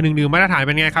ฐาน1ดื่มมาตรฐานเ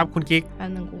ป็นไงครับคุณกิ๊กแป๊บ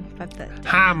นึงกู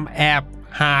ห้ามแอบ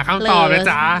หาคำตอบนะ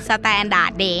จ๊ะสแตนดาร์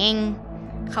ดเด้ง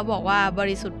เขาบอกว่าบ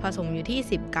ริสุทธิ์ผสมอยู่ที่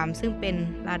10 กรัมซึ่งเป็น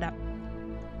ระดับ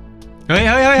เฮ้ย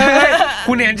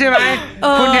คุณเห็นใช่ไหม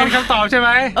คุณเห็นคำตอบใช่ไหม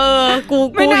กู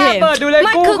ไม่น่า เห็น เปิดดูเลย ไ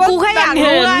ม่คือกูแค่อยาก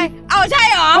รู้ไงเอาใช่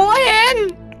เหรอกูเห็น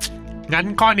งั้น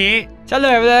ข้อนี้เฉล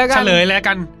ยไปเลยกันเฉลยแล้ว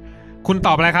กันคุณต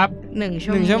อบอะไรครับ1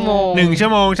 ชั่วโมง1 ชั่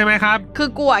วโมงใช่ไหมครับคือ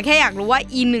กูแค่อยากรู้ว่า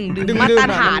1ดื่มมาตร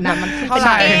ฐานมันเท่าไห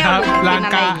ร่ครับร่าง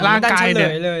กายเนี่ย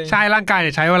ใช่ร่างกายเ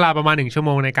นี่ยใช้เวลาประมาณ1 ชั่วโ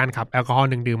มงในการขับแอลกอฮอล์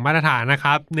1 ดื่มมาตรฐานนะค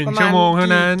รับ1 ชั่วโมงเท่า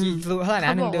นั้นเท่าไหร่น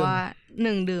ะ1 ดื่ม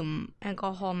1 ดื่มแอลกอ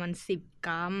ฮอล์มัน10 ก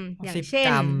รัมอย่างเช่น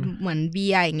เหมือนเบี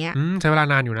ยร์อย่างเงี้ยใช้เวลา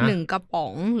นานอยู่นะ1 กระป๋อ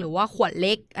งหรือว่าขวดเ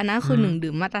ล็กอันนั้นคือ1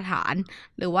 ดื่มมาตรฐาน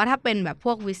หรือว่าถ้าเป็นแบบพ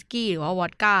วกวิสกี้หรือว่าวอ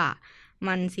ดก้า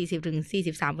มัน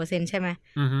 40-43% ใช่ไหม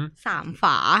3 ฝ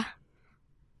า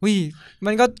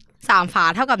มันก็3 ฝา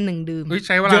เท่ากับ1 ดื่มใ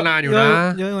ช้เวลานานอยู่นะ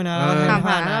เยอะอยู่นะ3 ฝ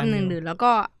าเท่ากับ1 ดื่มแล้ว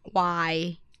ก็ไวน์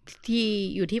ที่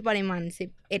อยู่ที่ปริมาณ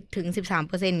 11-13%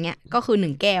 เงี้ยก็คือ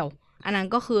1 แก้วอันนั้น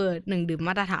ก็คือ1 ดื่มม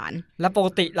าตรฐานแล้วปก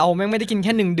ติเราไม่ได้กินแ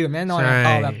ค่1 ดื่มแน่นอน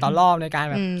ต่อรอบในการ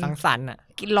แบบสังสรรค์อ่ะ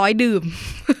กิน100 ดื่ม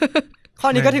ข้อ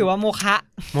นี้ก็ถือว่าโมฆ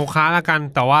ะละกัน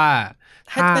แต่ว่า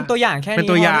ให้เป็นตัวอย่างแค่นี้เป็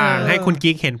นตัวอย่างให้คุณ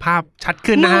กิ๊กเห็นภาพชัด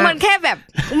ขึ้นนะมันแค่แบบ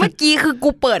เมื่อกี้คือกู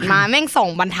เปิดมาแม่ง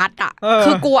2 บรรทัดอ่ะ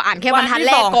คือกูอ่านแค่บรรทัดแ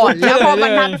รกก่อนแล้วพอบร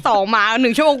รทัด2มา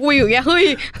1 ชั่วโมงกูอยู่อย่างเงี้ยเฮ้ย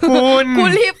กู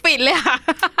รีบปิดเลยอ่ะ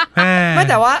ไม่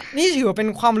แต่ว่านี่ถือว่าเป็น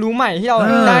ความรู้ใหม่ที่เรา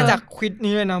ได้จากควิซ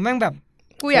นี้เลยนะแม่งแบบ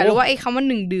กูอยากรู้ว่าไอ้คำว่า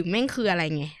1 ดื่มแม่งคืออะไร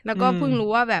ไงแล้วก็เพิ่งรู้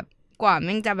ว่าแบบกว่าแ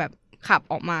ม่งจะแบบขับ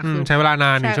ออกมาคือใช้เวลาน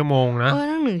าน1 ชั่วโมงนะ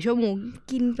ตั้ง1 ชั่วโมง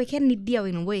กินไปแค่นิดเดียวเอ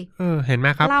งนะเว้ยเห็นไหม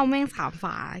ครับเหล้าแม่ง3 ฝ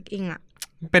าเองอ่ะ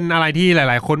เป็นอะไรที่ห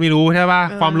ลายๆคนไม่รู้ใช่ป่ะ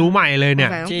ความรู้ใหม่เลยเนี่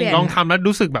ยลองทำแล้ว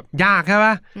รู้สึกแบบยากใช่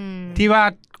ป่ะที่ว่า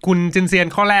คุณเซียน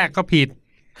ข้อแรกก็ผิด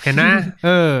เห็นนะ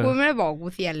กูไม่ได้บอกกู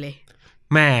เซียนเลย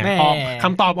แม่ออกค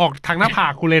ำตอบออกทางหน้าผา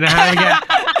กคุณเลยนะฮะเมื่อกี้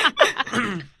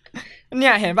เนี่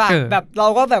ยเห็นป่ะแบบเรา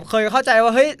ก็แบบเคยเข้าใจว่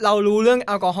าเฮ้ยเรารู้เรื่องแ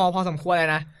อลกอฮอล์พอสมควรเลย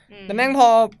นะแต่แม่งพอ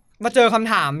มาเจอค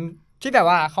ำถามที่แบบ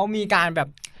ว่าเขามีการแบบ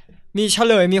มีเฉ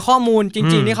ลยมีข้อมูลจ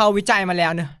ริงๆที่เขาวิจัยมาแล้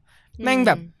วเนี่ยแม่งแ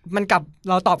บบมันกับ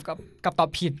เราตอบกับตอบ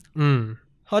ผิด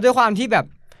เพราะด้วยความที่แบบ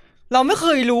เราไม่เค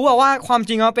ยรู้ว่าความ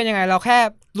จริงมันเป็นยังไงเราแค่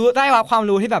รู้ได้ว่าความ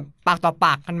รู้ที่แบบปากต่อป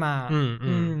ากกันมา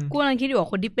กูกำลังคิดอยู่ว่า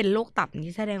คนที่เป็นโรคตับ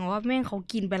นี่แสดงว่าแม่งเขา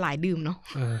กินไปหลายดื่มเนาะ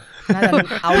น่าจะ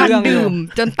เอาเรื่องดื่ม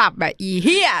จนตับแบบอีเ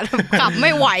หี้ยกลับไ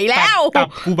ม่ไหวแล้วตับ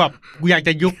กูแบบกูอยากจ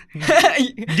ะยุบ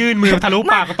ยื่นมือทะลุ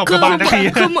ปากก็ตบกระบาลทันที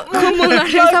คือมึง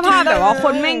ในสภาพแบบว่าค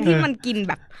นแม่งที่มันกิน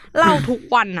แบบเหล้าทุก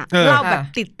วันอ่ะเหล้าแบบ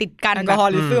ติดกันแอลกอฮอ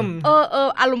ลิซึม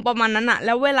อารมณ์ประมาณนั้นอ่ะแ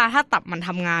ล้วเวลาถ้าตับมันท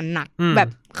ำงานหนักแบบ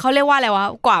เขาเรียกว่าอะไรวะ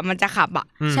กว่ามันจะขับอ่ะ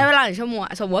ใช้เวลา1 ชั่วโมง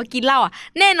สมมติว่ากินเหล้าอ่ะ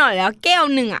แน่นอนแล้วแก้ว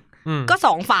นึงอ่ะก็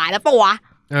2 ฝาแล้วปะวะ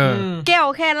แก้ว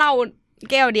แค่เหล้า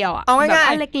แก้วเดียวอ่ะเอาง่าย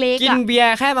ๆเล็กๆกินเบีย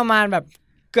ร์แค่ประมาณแบบ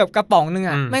เกือบกระป๋องนึง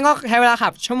อ่ะไม่ก็ใช้เวลาขั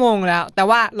บชั่วโมงแล้วแต่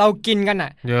ว่าเรากินกันอ่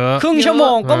ะครึ่งชั่วโม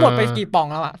งก็หมดไปกี่ป๋อง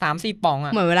แล้วอ่ะ 3-4 ป๋องอ่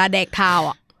ะเหมือนเวลาแดกทาว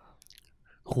อ่ะ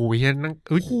โอ้ยนั่ง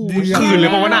คืนเลย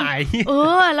เพราะว่าไหน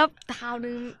แล้วทาวนึ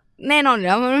งแน่นอนอยู่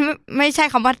แล้วมันไม่ใช่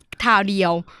คำว่าทาวเดีย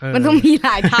วมันต้องมีหล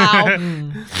ายทาว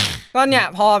ก็เนี่ย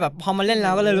พอมาเล่นแล้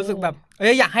วก็เลยรู้สึกแบบ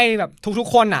อยากให้แบบทุก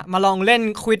ๆคนอ่ะมาลองเล่น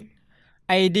ควิซไ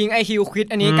อดิงไอคิวควิซ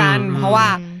อันนี้กันเพราะว่า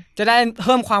จะได้เ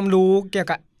พิ่มความรู้เกี่ยว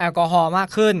กับแอลกอฮอล์มาก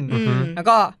ขึ้นแล้ว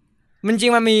ก็มันจริ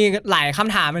งมันมีหลายค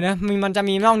ำถามเลยนะมันจะ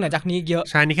มีนอกเหนือจากนี้เยอะ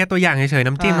ใช่นี่แค่ตัวอย่างเฉยๆ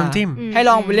น้ำจิ้มให้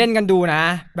ลองไปเล่นกันดูนะ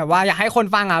แบบว่าอยากให้คน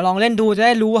ฟังลองเล่นดูจะไ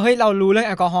ด้รู้ว่าเฮ้ยเรารู้เรื่องแ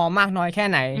อลกอฮอล์มากน้อยแค่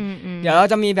ไหนเดี๋ยวเรา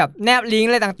จะมีแบบแนบลิงก์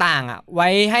อะไรต่างๆไว้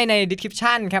ให้ใน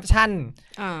description caption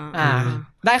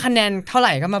ได้คะแนนเท่าไห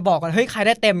ร่ก็มาบอกกันเฮ้ยใครไ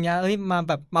ด้เต็มเนี้ย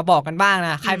มาบอกกันบ้างน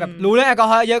ะใครแบบรู้เรื่องแอลกอ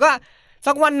ฮอล์เยอะก็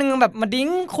สักวันนึงแบบมาดิ้ง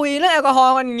คุยเรื่องแอลกอฮอ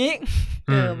ล์กันอย่างงี้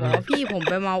บอกว่าพี่ผม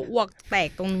ไปมาอ้วกแตก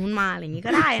ตรงนู้นมาอะไรอย่างงี้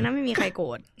ก็ได้นะไม่มีใครโกร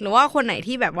ธหรือว่าคนไหน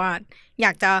ที่แบบว่าอย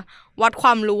ากจะวัดคว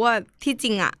ามรู้ว่าที่จ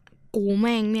ริงอ่ะกูแ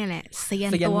ม่งเนี่ยแหละเซีย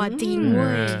นตัวจริงเว้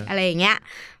ยอะไรอย่างเงี้ย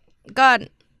ก็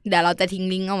เดี๋ยวเราจะทิ้ง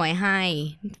ลิงก์เอาไว้ให้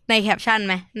ในแคปชั่นไ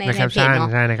หมในเพจเนาะ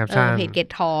ในแคปชั่นเพจ Get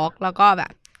Talk แล้วก็แบ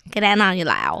บก็แน่นอนอยู่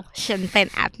แล้วฉันเป็น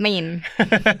แอดมิน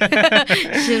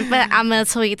ฉันเป็นอัมเมอร์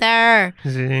ทวิตเตอร์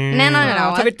แน่นอนอยู่แล้ว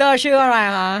ทวิตเตอร์ชื่ออะไร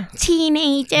คะ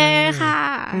Teenager ค่ะ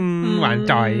หวาน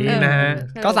จ่อยนะฮะ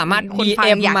ก็สามารถ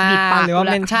DM มาหรือว่า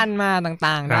เมนชั่นมา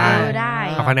ต่างๆได้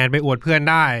เอาคะแนนไปอวดเพื่อน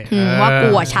ได้ว่ากู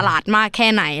ฉลาดมากแค่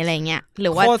ไหนอะไรเงี้ยหรื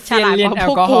อว่าฉลาดกว่า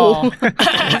พวกกู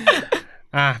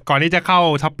ก่อนที่จะเข้า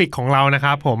ท็อปิกของเรานะค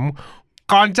รับผม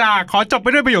ก่อนจะขอจบไป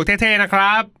ด้วยประโยคเท่ๆนะค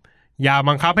รับอย่า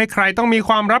บังคับให้ใครต้องมีค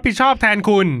วามรับผิดชอบแทน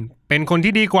คุณเป็นคน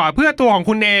ที่ดีกว่าเพื่อตัวของ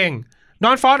คุณเอง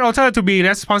Don't force others to be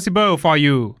responsible for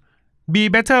you Be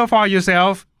better for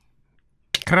yourself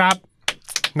ครับ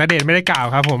ณเดชน์ไม่ได้กล่าว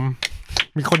ครับผม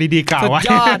มีคนดีๆกล่าวไว้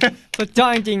สุดยอ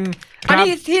ดจริงๆอัน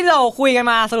นี้ที่เราคุยกัน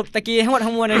มาสรุปตะกี้ทั้งหมด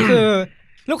ทั้งมวลนี่คือ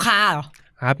ลูกค้าเหรอ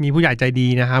ครับมีผู้ใหญ่ใจดี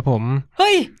นะครับผมเ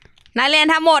ฮ้ย นักเรียน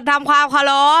ทั้งหมดทำความเคา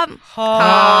รพข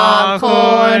อบ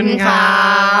คุณครั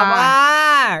บ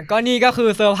ก็นี่ก็คือ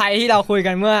เซอร์ไพรส์ที่เราคุย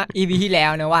กันเมื่อ EP ที่แล้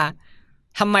วนะว่า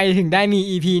ทำไมถึงได้มี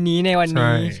EP นี้ในวัน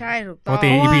นี้ใช่ถูกต้องปกติ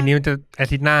EP นี้มันจะอา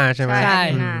ทิตย์หน้าใช่ไหมใช่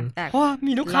เพราะ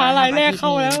มีลูกค้ารายแรกเข้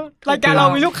าแล้วรายการเรา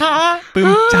มีลูกค้าปลื้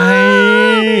มใจ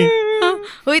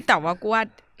เฮ้ยแต่ว่ากูว่า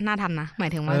น่าทำนะหมา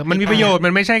ยถึงว่ามันมีประโยชน์มั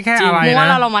นไม่ใช่แค่อะไรนะว่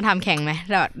าเรามาทำแข่งไหม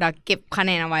เดี๋ยวเก็บคะแ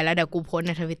นนเอาไว้แล้วเดี๋ยวกูโพสใ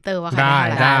น Twitter ว่าใคร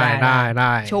ไ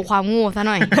ด้โชว์ความโง่ซะห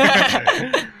น่อย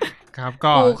ครับ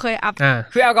ก็กูเคยอัพ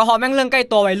คือแอลกอฮอล์แม่งเรื่องใกล้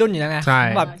ตัววัยรุ่นอยู่แล้วไง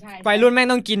แบบวัยรุ่นแม่ง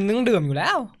ต้องกินต้องดื่มอยู่แล้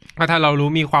วถ้าเรารู้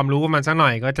มีความรู้กับมันสักหน่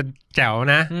อยก็จะแจ๋ว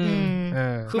นะ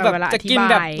คือแบบจะกิน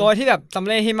แบบโดยที่แบบสำเ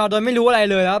ร็จที่มาโดยไม่รู้อะไร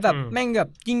เลยแล้วแบบแม่งแบบ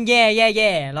ยิ่งแ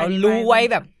ย่เรารู้ไว้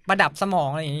แบบประดับสมอ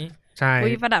งอะไรอย่างนี้ใช่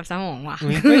ประดับสมองว่ะ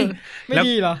ไม่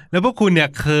ดีเหรอแล้วพวกคุณเนี่ย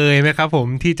เคยไหมครับผม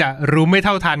ที่จะรู้ไม่เ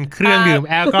ท่าทันเครื่องดื่ม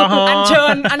แอลกอฮอล์อัญเ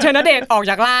ชิญณเดชน์ออก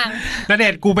จากร่างณเด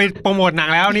ชน์กูไปโปรโมทหนัง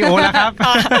แล้วนี่โอ้แล้วครับ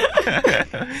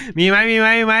มีไหม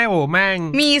โอ้แม่ง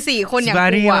มี4คนอย่าง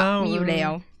กูอ่ะมีอยู่แล้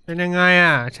วเป็นยังไง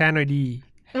อ่ะแชร์หน่อยดี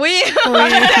วิ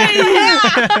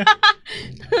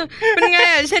เป็นไง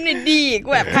อ่ะฉันนี่ดีกู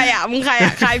แบบใครอ่ะมึงใครอ่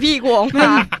ะใครพี่กูของพ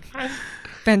า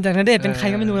เป็นจากณเดชน์เป็นใคร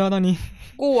ก็ไม่รู้แล้วตอนนี้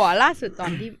กูอ่ะล่าสุดตอ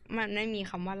นที่มันไม่มี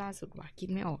คำว่าล่าสุดว่ะคิด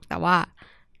ไม่ออกแต่ว่า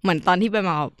เหมือนตอนที่ไป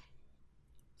มา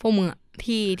พวกมึงอ่ะ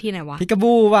ที่ไหนวะพิกา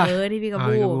บูป่ะที่พิกา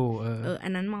บูอั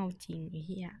นนั้นเมาจริงไอ้เ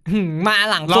หี้ยมา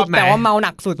หลังสุดแต่ว่าเมาห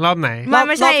นักสุดรอบไหน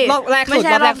ไม่ใช่รอบแรกสุด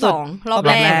รอบ2รอบ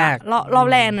แรกรอบ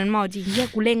แรกนั้นเมาจริงเหี้ย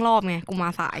กูเร่งรอบไงกูมา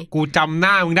สายกูจำห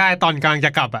น้ามึงได้ตอนกำลังจ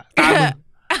ะกลับอ่ะตาม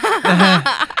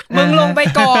มึงลงไป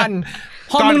ก่อน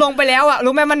พอมึงลงไปแล้วอ่ะ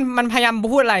รู้ไหมมันพยายาม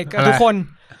พูดอะไรกับทุกคน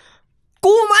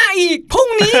กูมาอีกพรุ่ง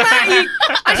นี้มาอีก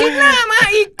อาทิตย์หน้ามา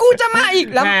อีกกูจะมาอีก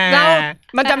แล้ว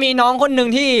มันจะมีน้องคนนึง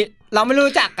ที่เราไม่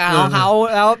รู้จักกับเขา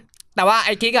แล้วแต่ว่าไ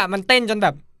อ้กิ๊กอ่ะมันเต้นจนแบ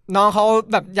บน้องเขา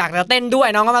แบบอยากจะเต้นด้วย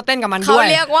น้องก็มาเต้นกับมันด้วยเข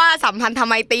าเรียกว่าสัมพันธ์ทำ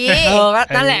ไมตรี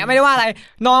นั่นแหละไม่ได้ว่าอะไร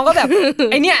น้องก็แบบ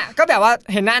ไอเนี้ยก็แบบว่า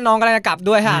เห็นหน้าน้องกำลังจะกลับ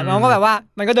ด้วยค่ะน้องก็แบบว่า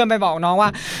มันก็เดินไปบอกน้องว่า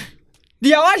เ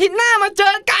ดี๋ยวอาทิตย์หน้ามาเจ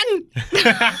อกันน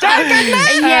ะไ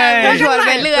อ้เหี้ยชวนไ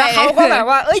ปเรื่อยแล้วเขาก็แบบ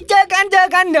ว่าเอ้ยเจอกันเ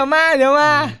ดี๋ยวมา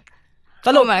ส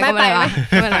รุปไม่ไป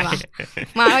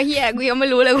มาเฮียกูยังไม่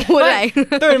รู้เลยกูพูดอะไร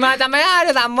ตื่นมาจำไม่ได้จ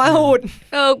ะจำว่าพูด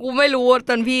กูไม่รู้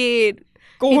ตอนพี่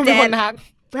กูเป็นคนทัก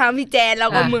ทางพี่แจนแล้ว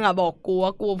ก็มึงอ่ะบอกกูว่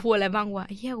ากูพูดอะไรบ้างวะ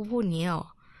เฮียกูพูดอย่างนี้หรอ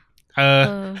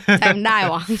จำได้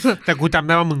วะแต่กูจำไ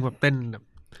ด้ว่ามึงแบบเต้นแบบ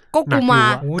ก็กูมา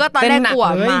ก็ตอนแรกกู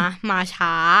มา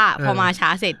ช้าพอมาช้า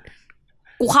เสร็จ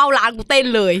กูเข้าร้านกูเต้น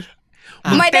เลย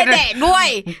ไม่ได้แดกด้วย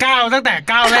ก้าวตั้งแต่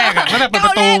ก้าวแรกอ่ะตั้งแต่เปิดปร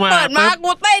ะตูมาเปิดมา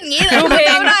กูเต้นอย่างนี้เลยเพล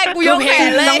งได้กูยกแข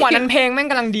นเลยจังหวะนั้นเพลงแม่ง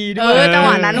กำลังดีด้วยจังหว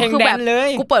ะนั้นคือแบบ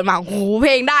กูเปิดมาโหเพ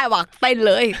ลงได้ว่ะเต้น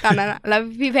เลยตอนนั้นแล้ว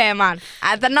พี่แพรมาอ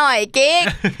าจจะหน่อยเก๊ก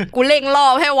กูเร่งรอ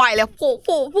บให้ไวแล้วผู้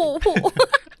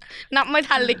นับไม่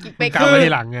ทันเลยกิ๊กไปกลับมาที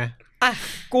หลังไงอ่ะ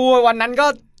กูวันนั้นก็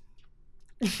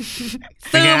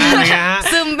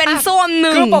ซึมเป็นส้วมห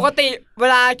นึ่งคือปกติเว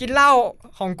ลากินเหล้า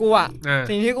ของกูอ่ะ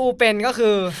สิ่งที่กูเป็นก็คื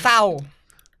อเศร้า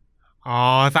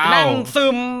เศร้านั่งซึ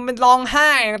มเป็นร้องไ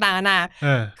ห้ต่างๆนะ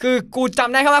คือกูจ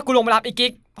ำได้แค่ว่ากูลงไปรับอีกิ๊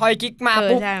กพออีกิ๊กมา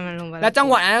ปุ๊บแล้วจัง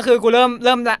หวะนั้นก็คือกูเ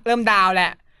ริ่มดาวแหล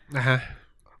ะ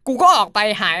กูก็ออกไป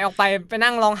หายออกไป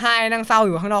นั่งร้องไห้นั่งเศร้าอ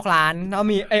ยู่ข้างนอกร้านแล้ว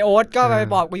มีไอโอ๊ตก็ไป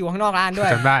บอกกูอยู่ข้างนอกร้านด้วย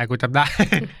จำได้กูจำได้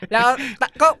แล้ว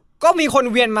ก็มีคน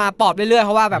เวียนมาปลอบเรื่อยๆเพ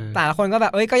ราะว่าแบบแต่ละคนก็แบ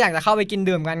บก็อยากจะเข้าไปกิน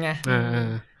ดื่มกันไง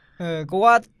กู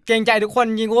ว่าเกรงใจทุกคน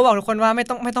จริงกูก็บอกทุกคนว่าไม่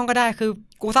ต้องก็ได้คือ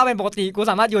กูเศร้าเป็นปกติกู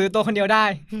สามารถอยู่ตัวคนเดียวได้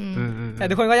แต่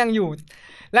ทุกคนก็ยังอยู่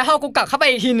แล้วพอกูกลับเข้าไป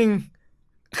อีกทีนึง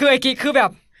คือไอ้กิ๊กคือแบบ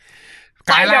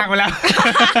กลายร่างไปแล้ว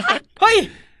เฮ้ย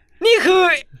นี่คือ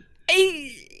ไอ้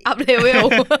อัพเลเวล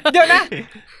เดี๋ยวนะ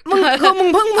มึง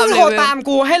เพิ่งโทรตาม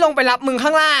กูให้ลงไปรับมึงข้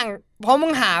างล่างเพราะมึ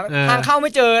งหาทางเข้าไ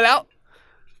ม่เจอแล้ว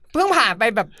เพิ่งผ่านไป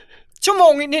แบบชั่วโม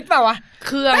งนิดๆเปล่าวะเ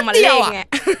ครื่องมันเร่งไง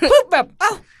เพิ่งแบบ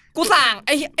กูสั่งไ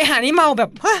อ้หานี่เมาแบ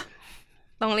บ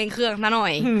ต้องเร่งเครื่องซะหน่อ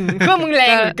ยเครื่องมึงแร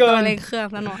งเกินเร่งเครื่อง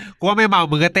ซะหน่อยกูว่าไม่เมา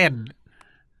มึงก็เต้น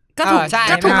ก็ถูก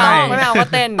ไม่เมาก็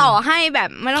เต้นต่อให้แบบ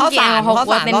ไม่ต้องเกี่ยวกับเขา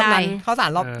เต้นได้เขาสา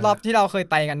รรอบที่เราเคย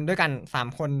ไปกันด้วยกัน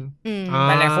3คนห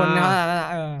ลายๆคนนะ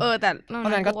แต่ตอ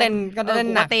นนั้นก็เต้น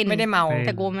หนักไม่ได้เมาแ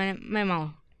ต่กูไม่เมา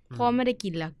เพราะไม่ได้กิ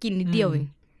นแล้วกินนิดเดียวเอง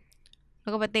แล้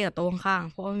วก็ไปเต้นกับโต๊ะข้างๆ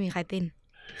เพราะว่าไม่มีใครเต้น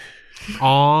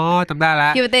จำได้แล้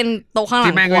วที่ไปเต้นโต๊ะข้างหลัง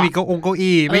ที่แม่งไม่มีเก้า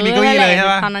อี้ไม่มีเก้าอี้เลยใช่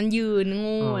ป่ะตอนนั้นยืนโ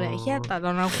ง่อะไรแค่แต่ต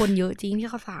อนนั้นคนเยอะจริงที่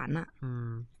ข้าวสารอ่ะ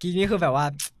กีนี่คือแบบว่า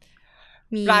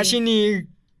ราชินี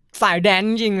สายแดน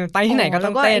จริงไปที่ไหนก็ต้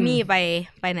องเต้นนี่ไ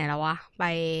ปไหนแล้ววะไป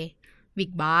บิ๊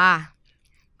กบาร์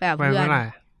แบบเพื่อน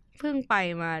เพิ่งไป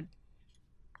มา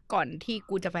ก่อนที่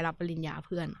กูจะไปรับปริญญาเ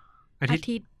พื่อนอา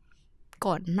ทิตย์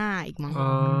ก่อนหน้าอีกมั้ง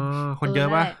คนเยอะ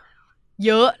ป่ะ เ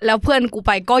ยอะแล้วเพื่อนกูไ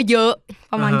ปก็เยอะ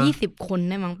ประมาณ20 คน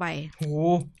ได้มั้งไปโห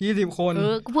20 คน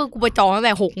เพื่อนกูไปจองตั้งแ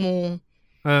ต่6 โมง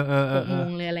6 โมง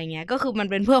เลยอะไรเงี้ยก็คือมัน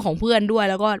เป็นเพื่อนของเพื่อนด้วย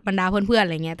แล้วก็บรรดาเพื่อนๆอะ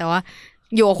ไรเงี้ยแต่ว่า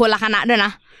อยู่คนละคณะด้วยน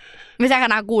ะไม่ใช่ค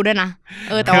ณะกูด้วยนะ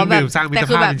แต่ว่าแบบแต่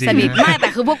คือแบบสนิทมากแต่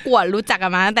คือพวกกูรู้จักกั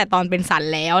นมาตั้งแต่ตอนเป็นสัน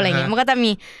แล้วอะไรเงี้ยมันก็จะ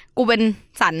มีกูเป็น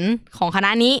สันของคณ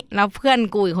ะนี้แล้วเพื่อน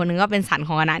กูอีกคนนึงก็เป็นสันข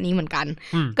องคณะนี้เหมือนกัน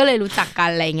ก็เลยรู้จักกัน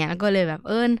อะไรเงี้ยก็เลยแบบ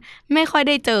ไม่ค่อยไ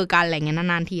ด้เจอกันอะไรเงี้ย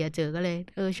นานๆทีจะเจอก็เลย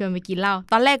ชวนไปกินเหล้า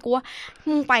ตอนแรกกูว่า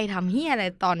มึงไปทำเหี้ยอะไร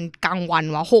ตอนกลางวัน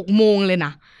วะ6 โมงเลยน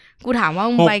ะกูถามว่า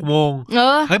มึงไป6 โมง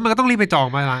เฮ้ยมันก็ต้องรีบไปจอง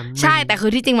มาร้านใช่แต่คื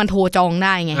อที่จริงมันโทรจองไ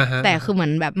ด้ไงแต่คือเหมือ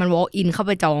นแบบมัน walk in เข้าไ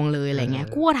ปจองเลยอะไรเงี้ย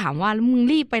กูก็ถามว่ามึง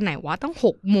รีบไปไหนวะต้อง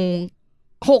6 โมง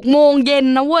6 โมงเย็น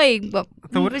นะเว้ยแบบ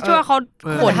ไปช่วยเขา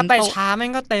ขนถ้าไปช้าแม่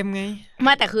งก็เต็มไงไ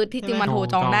ม่แต่คือที่จริงมันโทร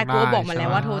จองได้กูก็บอกมาแล้ว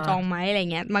ว่าโทรจองไหมอะไร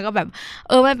เงี้ยมันก็แบบ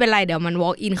ไม่เป็นไรเดี๋ยวมัน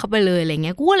walk in เข้าไปเลยอะไรเ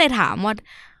งี้ยกูก็เลยถามว่า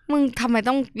มึงทำไม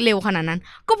ต้องเร็วขนาดนั้น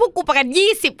ก็พวกกูไปกัน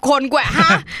20 คนกว่าฮะ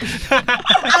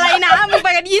อะไรนะมึงไป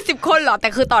กัน20 คนเหรอแต่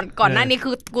คือตอนก่อนหน้านี้คื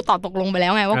อกูตอบตกลงไปแล้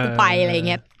วไงว่ากูไปอะไรเ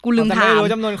งี้ยกูลืมถามไม่รู้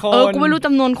จำนวนคนกูไม่รู้จ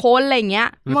ำนวนคนอะไรเงี้ย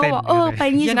มาบอกไป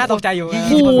20 คนน่าตกใจอยู่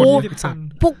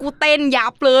พวกกูเต้นยั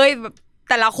บเลยแบบ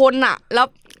แต่ละคนอ่ะแล้ว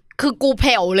คือกูแ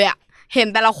ผ่วเลยอ่ะเห็น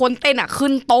แต่ละคนเต้นอ่ะขึ้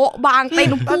นโต๊ะบางเต้น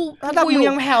กู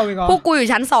ยังแผ่วอีกเหรอพวกกูอยู่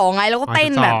ชั้น2ไงแล้วก็เต้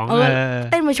นแบบ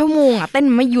เต้นมาชั่วโมงอ่ะเต้น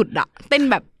ไม่หยุดอ่ะเต้น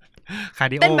แบบ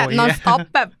เต้นแบบ non stop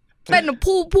แบบเต้น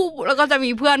ผู้แล้วก็จะมี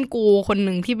เพื่อนกูคนห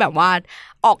นึ่งที่แบบว่า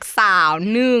ออกสาว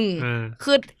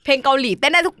คือเพลงเกาหลีเต้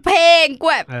นได้ทุกเพลงกู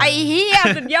แบบไอ้เหี้ย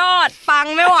สุดยอดฟัง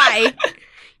ไม่ไหว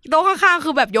โต๊ะข้างๆคื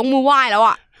อแบบยกมือไหว้แล้ว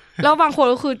อ่ะแล้วบางคน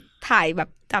ก็คือถ่ายแบบ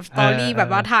จับสตอรี่แบบ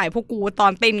ว่าถ่ายพวกกูตอ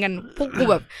นเต้นกันพวกกู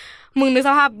แบบมึงนึกส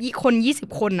ภาพคน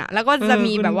20 คนอ่ะแล้วก็จะ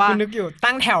มีแบบว่านึกอยู่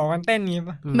ตั้งแถวกันเต้นงี้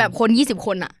ป่ะแบบคน20 ค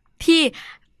นอ่ะที่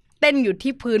เต้นอยู่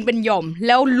ที่พื้นเป็นหย่อมแ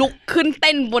ล้วลุกขึ้นเ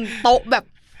ต้นบนโต๊ะแบบ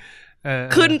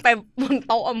ขึ้นไปบน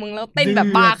โต๊ะมึงแล้วเต้นแบบ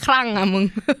บ้าคลั่งอ่ะมึง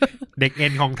เด็กเอ็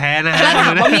นของแท้นะแล้วถา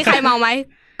มว่ามีใครเมาไหม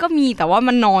ก็มีแต่ว่า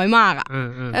มันน้อยมากอ่ะ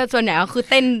ส่วนใหญ่ก็คือ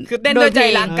เต้นโดยใจ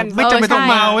รักกันไม่จำเป็นต้อง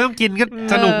เมาไม่ต้องกินก็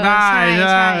สนุกได้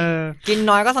ใช่กิน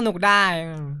น้อยก็สนุกได้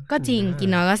ก็จริงกิน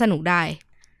น้อยก็สนุกได้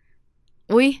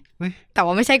อุ้ยแต่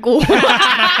ว่าไม่ใช่กู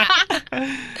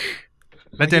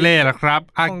แล้วเจเล่ล่ะครับ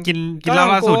กินเหล้า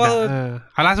ล่าสุด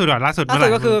ล่าสุด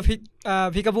ก็คือ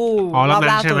พิกาบูรอบ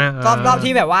ล่าสุดรอบ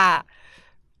ที่แบบว่า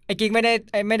ไอ้กิ๊กไม่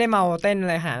ได้เมาเต้นอะ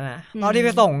ไรหาน่ะรอบที่ไป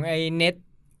ส่งไอ้เน็ต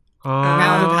งาน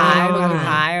สุดท้าย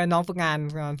น้องฝึกงาน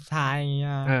สุดท้ายอย่างเงี้ย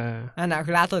นั่นน่ะคื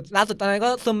อล่าสุดตอนนั้นก็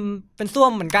ซึมเป็นซ่ว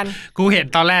มเหมือนกันกูเห็น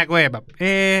ตอนแรกเว้ยแบบ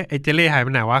ไอ้เจเล่หายไป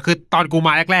ไหนวะคือตอนกูม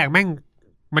าแรกๆแม่ง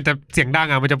มันจะเสียงดัง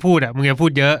อ่ะมันจะพูดอ่ะมึงจะพู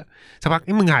ดเยอะสักพัก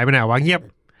มึงหายไปไหนวะเงียบ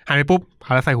หายไปปุ๊บเอ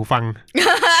าแล้วใส่หูฟัง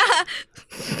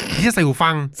ที่ใส่หูฟั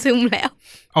งซึมแล้ว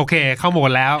โอเคเข้าโหม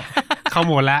ดแล้ว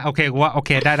โอเคกูว่าโอเค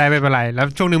ได้ไม่เป็นไรแล้ว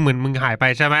ช่วงนึงเหมือนมึงหายไป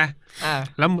ใช่ไหม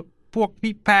แล้วพวก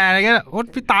พี่แพรอะไรเงี้ยโอ๊ต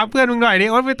พี่ตามเพื่อนมึงหน่อยดิ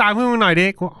ไปตามเพื่อนมึงหน่อยดิ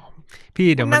พี่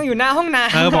เดี๋ยวนั่งอยู่หน้าห้องน้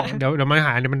ำบอกเดี๋ยวมันห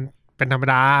ายเนี่ยมันเป็นธรรม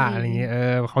ดาอะไรเงี้ย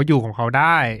เขาอยู่ของเขาไ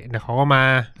ด้เดี๋ยวเขาก็มา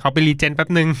เขาไปรีเจนแป๊บ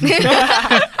นึง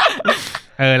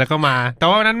แล้วก็มาแต่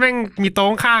ว่าวันนั้นแม่งมีโต๊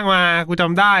ะข้างมากูจ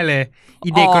ำได้เลยอี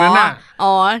เด็กคนนั้นน่ะ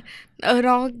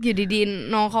น้องอยู่ดี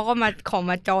ๆน้องเขาก็มาขอ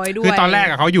มาจอยด้วยคือตอนแรก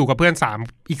เขาอยู่กับเพื่อน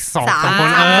อีก2 คน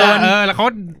แล้วเขา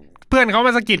เพื่อนเขาม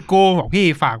าสะกิดกูบอกพี่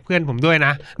ฝากเพื่อนผมด้วยน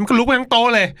ะมันก็ลุกไปทั้งโต๊ะ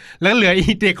เลยแล้วเหลืออี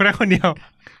เด็กคนนั้นคนเดียว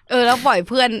แล้วปล่อย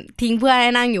เพื่อนทิ้งเพื่อนใ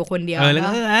ห้นั่งอยู่คนเดียวแล้ว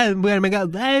เพื่อนมันก็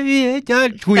เจอ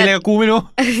คุยอะไรกับกูไม่รู้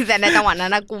แต่ในจังหวะนั้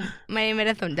นนะกูไม่ไ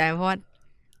ด้สนใจเพราะว่า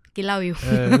กินเหล้าอยู่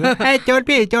โจน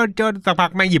พี่โจนสักพั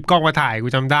กแม่งหยิบกล้องมาถ่ายกู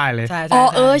จำได้เลยใช่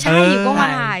ใช่หยิบกล้องมา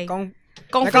ถ่ายก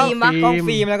ล้อง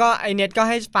ฟิล์มแล้วก็ไอเน็ตก็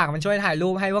ให้ฝากมันช่วยถ่ายรู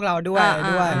ปให้พวกเราด้วย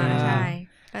ใช่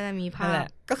ก็จะมีภาพ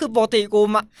ก็คือปกติกู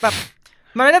แบบ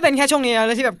มันไม่ได้เป็นแค่ช่วงนี้แ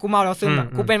ล้วที่แบบกูเมาแล้วซึม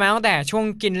กูเป็นมาตั้งแต่ช่วง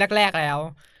กินแรกๆแล้ว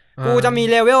กูจะมี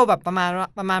เลเวลแบบประมา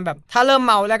ณแบบถ้าเริ่ม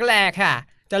เมาแรกๆค่ะ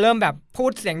จะเริ่มแบบพู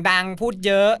ดเสียงดังพูดเ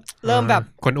ยอะเริ่มแบบ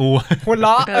คนอูหัวเร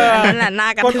าะนั่นแหละหน้า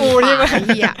กระทืบปากเ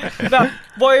หี้ยแบบ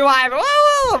โวยวายแบบว้า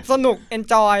วสนุกเอน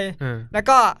จอยแล้ว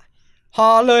ก็พอ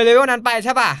เลยเลเวลนั้นไปใ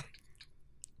ช่ป่ะ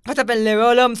ก็จะเป็นเลเว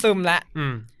ลเริ่มซึมแล้ว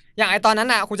อย่างไอตอนนั้น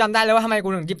น่ะกูจำได้เลยว่าทำไมกู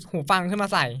ถึงหยิบหูฟังขึ้นมา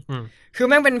ใส่คือ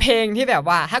แม่งเป็นเพลงที่แบบ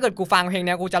ว่าถ้าเกิดกูฟังเพลงเ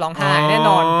นี้ยกูจะร้องไห้แน่น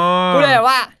อนกูเลย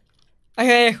ว่าโอเ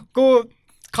คกู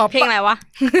ขอเพลงอะไรวะ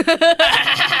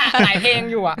หลายเพลง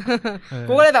อยู่อ่ะ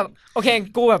กูก็เลยแบบโอเค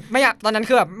กูแบบไม่อยากตอนนั้น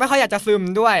คือแบบไม่ค่อยอยากจะซึม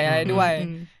ด้วยอะไรด้วย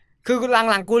คือ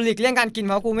หลังๆกูหลีกเลี่ยงการกินเ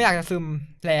พราะกูไม่อยากจะซึม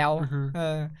แล้ว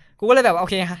กูก็เลยแบบโอ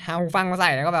เคหาหูฟังมาใส่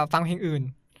แล้วก็แบบฟังเพลงอื่น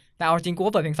แต่เอาจริงกู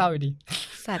ก็เปิดเพลงเศร้าอยู่ดี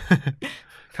สัตว์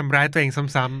ทำร้ายตัวเอง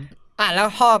ซ้ำๆแล้ว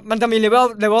พอมันจะมีเล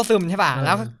เวลซึมใช่ป่ะแ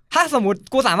ล้วถ้าสมมติ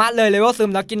กูสามารถเลยเลเวลซึ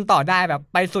มแล้วกินต่อได้แบบ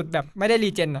ไปสุดแบบไม่ได้รี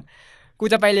เจนอ่ะกู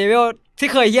จะไปเลเวลที่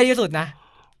เคยเหี้ยที่สุดนะ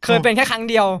เคยเป็นแค่ครั้ง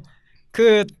เดียว คื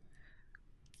อ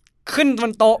ขึ้นบ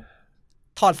นโต๊ะ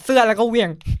ถอดเสื้อแล้วก็เหวี่ยง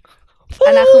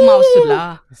อันนั้นคือเมาสุดแล้ว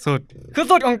สุดคือ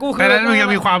สุดของกูคือแต่นั้นมึงยัง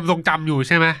มีความทรงจำอยู่ใ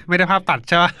ช่ไหมไม่ได้ภาพตัด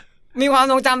ใช่ไหมมีความ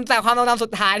ทรงจำแต่ความทรงจำสุ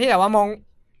ดท้ายที่แบบว่ามอง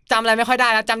จำอะไรไม่ค่อยได้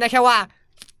แล้วจำได้แค่ว่า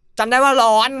จำได้ว่า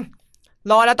ร้อน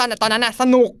แล้วตอนนั้นน่ะส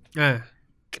นุก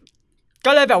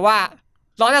ก็เลยแบบว่า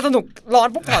ร้อนแล้วสนุกร้อน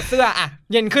ปุ๊บถอดเสื้ออ่ะ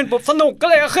เย็นขึ้นปุ๊บสนุกก็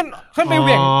เลยขึ้นไปเห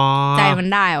วี่ยงใจมัน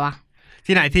ได้วะ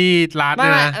ที่ไหนที่ร้านเนี่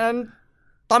ยนะ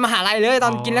ตอนมหาลัยเลยตอ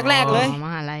นกินแรกๆเลยม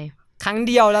หาลัยครั้ง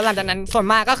เดียวแล้วหลังจากนั้นส่วน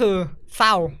มากก็คือเศร้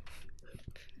า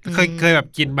เคยแบบ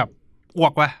กินแบบอ้ว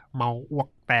กวะเมาอ้วก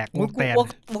แตกอ้วกแตก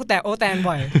แตน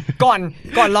บ่อยก่อ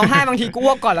นร้องไห้บางทีกู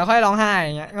อ้วกก่อนแล้วค่อยร้องไห้อ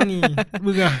ย่างเงี้ยก็มี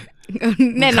มึงอะ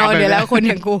แน่นอนอยู่แล้วคน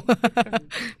อย่างกู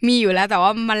มีอยู่แล้วแต่ว่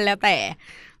ามันแล้วแต่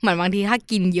เหมือนบางทีถ้า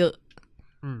กินเยอะ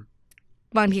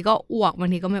บางทีก็อ้วกบาง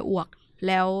ทีก็ไม่อ้วกแ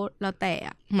ล้วแต่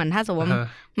เหมือนถ้าสมมติว่า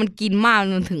มันกินมาก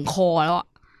จนถึงคอแล้ว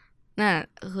น่ะ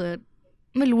คือ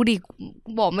ไม่รู้ดิ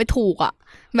บอกไม่ถูกอ่ะ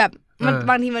แบบมัน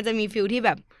บางทีมันจะมีฟีลที่แ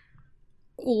บบ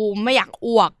กูไม่อยาก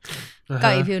อ้วกกั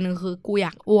บอีกฟีลนึงคือกูอย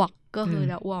ากอ้วกก็คือ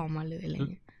จะอ้วกออกมาเลยอะไร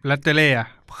เงี้ยแล้วเจเล่อะ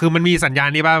คือมันมีสัญญาณ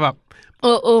นี้ป่ะแบบ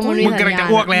มันมีสัญญาณจะ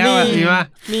อ้วกแล้วมีป่ะ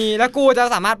มีแล้วกูจะ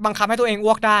สามารถบังคับให้ตัวเอง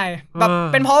อ้วกได้แบบ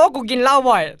เป็นเพราะว่ากูกินเหล้า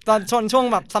บ่อยตอนช่วง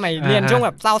แบบสมัยเรียนช่วงแบ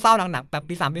บเศร้าๆหนักๆแบบ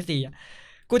ปี 3 ปี 4อ่ะ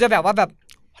กูจะแบบว่าแบบ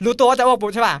รู้ตัวว่าจะอ้วกปุ๊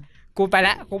บใช่ป่ะกูไปแ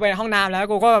ล้วกูไปห้องน้ำแล้ว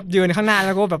กูก็แบบยืนข้างหน้าแ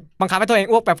ล้วกูแบบบังคับให้ตัวเอง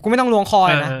อ้วกแบบกูไม่ต้องล้วงคอ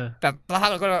เลยนะแบบแล้วพั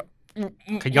กก็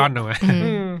ขย้อนออกมา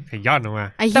ขย้อนออกมา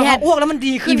แต่พออ้วกแล้วมัน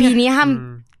ดีขึ้น EP นี้ห้าม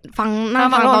ฟัง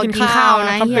ตอนกินข้าว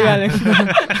นะเฮีย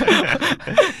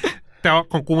แต่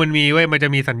ของกูมันมีเว้ยมันจะ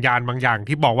มีสัญญาณบางอย่าง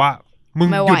ที่บอกว่ามึง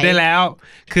หยุดได้แล้ว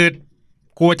คือ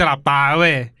กูจะหลับตาเ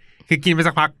ว้ยคือกินไป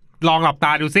สักพักลองหลับต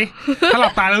าดูสิถ้าหลั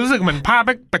บตาแล้วรู้สึกเหมือนภาพ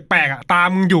แปลกๆอ่ะตา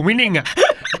มึงอยู่ไม่นิ่งอ่ะ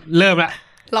เริ่มละ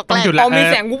ต้องหยุดแล้วมี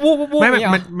แสงวูบๆไม่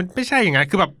มันไม่ใช่อย่างนั้น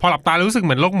คือแบบพอหลับตารู้สึกเห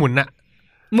มือนโลกหมุนอ่ะ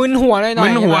มึนหัวเลยหน่อยมึ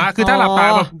นหัวคือถ้าหลับตา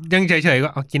แบบยังเฉยๆก็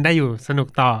กินได้อยู่สนุก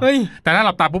ต่อแต่ถ้าห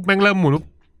ลับตาปุ๊บแม่งเริ่มหมุน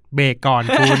เบรกก่อน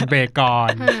คูณเบรกก่อน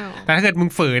แต่ถ้าเกิดมึง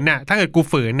ฝืนน่ะถ้าเกิดกู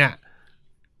ฝืนน่ะ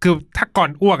คือถ้าก่อน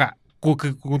อ้วกอ่ะ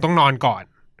กูต้องนอนก่อน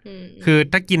คือ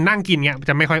ถ้ากินนั่งกินเงี้ย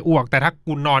จะไม่ค่อยอ้วกแต่ถ้า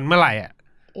กูนอนเมื่อไหร่อ่ะ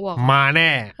มาแ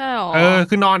น่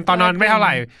คือนอนตอนนอนไม่เท่าไห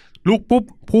ร่ลุกปุ๊บ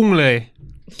พุ่งเลย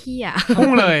เหี้ยพุ่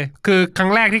งเลยคือครั้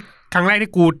งแรกที่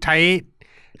กูใช้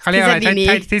เขาเรียกอะไรใ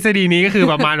ช้ทฤษฎีนี้ก็คือ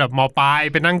ประมาณแบบม.ปลาย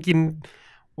ไปนั่งกิน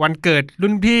วันเกิด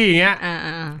รุ่นพี่อย่างเงี้ย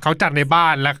เขาจัดในบ้า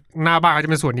นแล้วหน้าบ้านเขาจะ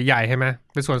เป็นสวนใหญ่ๆใช่ไหม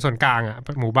เป็นสวนกลางอ่ะ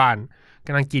หมู่บ้านก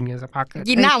ำลังกินกันสักพัก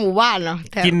กินหน้าหมู่บ้านเหรอ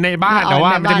กินในบ้านแต่ว่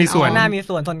ามันจะมีสวนหน้ามี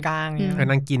สวนกลาง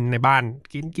นั่งกินในบ้าน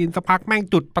กินสักพักแม่ง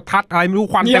จุดประทัดอะไรไม่รู้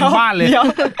ควันเต็มบ้านเลย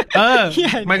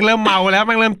มันเริ่มเมาแล้ว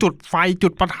มันเริ่มจุดไฟจุ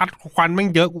ดประทัดควันแม่ง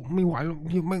เยอะไม่ไหว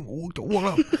แม่งจะอ้วกแ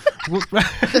ล้ว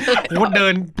กูเดิ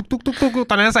นตุ๊ก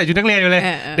ตอนนั้นใส่ชุดนักเรียนอยู่เลย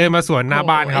เดินมาสวนหน้า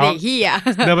บ้านเขา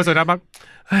เดินมาสวนหน้าบ้าน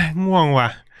ง่วงว่ะ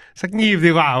สักงีบ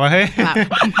ดีกว่าวะเฮ้ย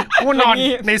กูนอน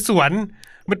ในสวน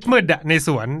มืดๆอ่ะในส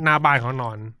วนหน้าบ้านเขาน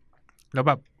อนแล้ว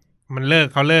แบบ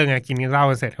เขาเลิกไงกินเหล้า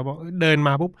เสร็จเขาบอกเดินม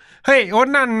าปุ๊บเฮ้ยโอ๊ต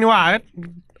นั่นนี่หว่า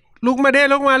ลุก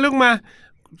มา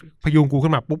พยุงกูขึ้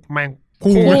นมาปุ๊บแม่ง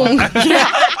พุ่งเ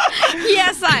หี้ย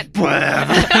สัตว์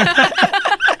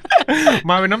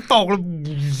มาเป็นน้ำตกเลย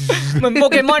เหมือนโป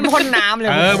เกมอนพ่นน้ำเลย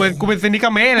เหมือนกูเป็นเซนิก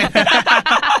าเมะเลย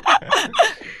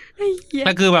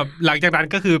ก็คือแบบหลังจากนั้น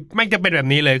ก็คือไม่จะเป็นแบบ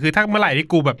นี้เลยคือถ้าเมื่อไหร่ที่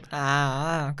กูแบบ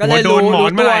ก็เลยโดนหมอ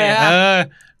นเมื่อไหร่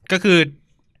ก็คือ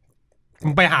มึ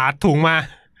งไปหาถุงมา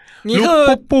นี่คื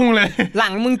อปุ้งเลยหลั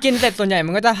งมึงกินเสร็จส่วนใหญ่มึ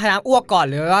งก็จะพยายามอ้วกก่อน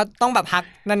หรือว่าต้องแบบพัก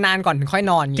นานๆก่อนถึงค่อย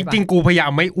นอนจริงๆกูพยายา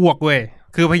มไม่อ้วกเว้ย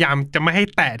คือพยายามจะไม่ให้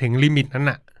แตะถึงลิมิตนั้น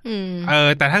น่ะ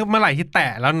แต่ถ้าเมื่อไหร่ที่แต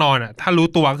ะแล้วนอนอ่ะถ้ารู้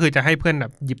ตัวก็คือจะให้เพื่อนแบ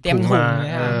บหยิบถุงมา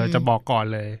จะบอกก่อน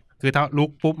เลยคือถ้าลุก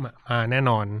ปุ๊บมาแน่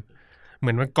นอนเหมื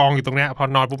อนมันกองอยู่ตรงเนี้ยพอ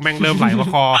นอนปุ๊บแม่งเริ่มไหลมา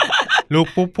คอลุก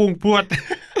ปุ๊บพุ่งพรวด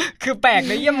คือแปลกเ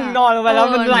ลยเยี่ยมมึงนอนลงไปแล้ว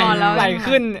มันไหล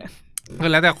ขึ้นก็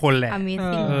แล้วแต่คนแหละ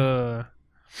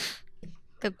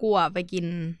แต่กูอ่ะไปกิน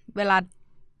เวลา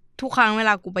ทุกครั้งเวล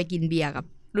ากูไปกินเบียร์กับ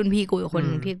รุ่นพี่กูอีกคน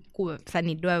นึงที่กูแบบส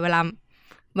นิทด้วยเวลา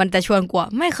มันจะชวนกู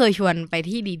ไม่เคยชวนไป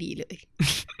ที่ดีๆเลย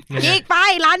อีกไป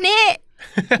ร้านนี้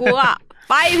กูอ่ะ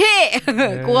ไปพี่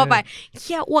กูก็ไปเ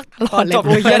หี้ยอ้วกตลอดเลย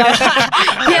กูเ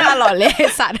หี้ยตลอดเลย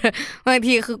สัตว์บาง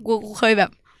ทีคือกูเคยแบบ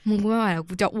มึงไม่ไหวแล้ว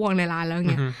กูจะอ้วกในร้านแล้ว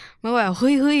เงี้ยไม่ไหวเ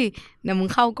ฮ้ยเดี๋ยวมึง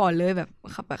เข้าก่อนเลยแบบ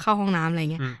เข้าห้องน้ำอะไร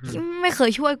เงี้ยไม่เคย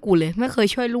ช่วยกูเลยไม่เคย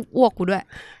ช่วยลูกอ้วกกูด้วย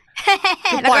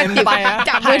แล้วก็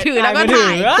จับมือถือแล้วก็ถ่า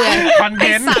ยคอนเท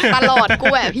นต์ตลอดกู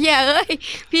แบบพี่เอ้ย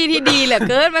พี่ที่ดีเหลือ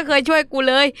เกินไม่เคยช่วยกู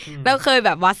เลยแล้วเคยแบ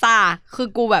บว่าซ่าคือ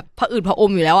กูแบบผะอืดผะอ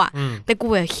มอยู่แล้วอ่ะแต่กู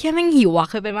แบบเหี้ยแม่งหิวอ่ะ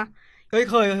เคยเป็นปะ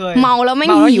เคยเมาแล้วไม่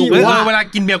หิวเวลา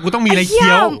กินเบียร์กูต้องมีอะไรเคี้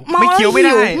ยวไม่เคี้ยวไม่ไ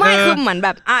ด้ไม่คือเหมือนแบ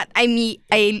บไอมี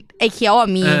ไอเคี้ยว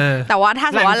มีแต่ว่าถ้า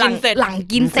สมมติว่าหลัง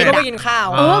กินเสร็จก็ไปกินข้าว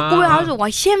กูรู้สึกว่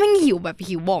าเชี่ยแม่งหิวแบบ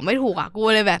หิวบอกไม่ถูกกู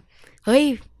เลยแบบเฮ้ย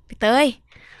พี่เตย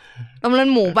ต้มเลือด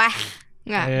หมูไป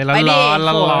ไปดิ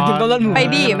กินต้มเลือดหมูไป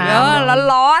ดิ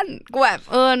ร้อนกูแบบ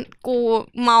กู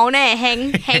เมาแน่แฮง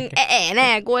แอะแน่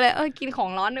กูเลยกินของ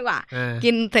ร้อนดีกว่ากิ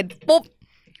นเสร็จปุ๊บ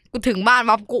กูถึงบ้าน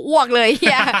มากูอ้วกเลยเฮี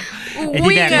ยกู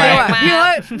วิ่งเลยว่ะ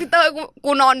พี่เตย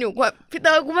กูนอนอยู่กูแบบพี่เต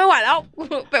ยกูไม่ไหวแล้วกู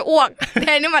ไปอ้วกแท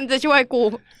นนี่มันจะช่วยกู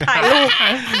ถ่ายรูป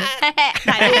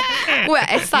กูแบบ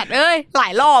ไอสัตว์หลา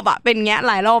ยรอบอ่ะเป็นเงี้ย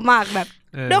หลายรอบมากแบบ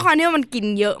ด้วยความที่มันกิน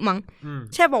เยอะมั้ง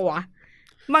ใช่ป่าววะ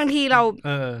บางทีเรา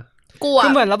คื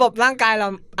อเหมือนระบบร่างกายเรา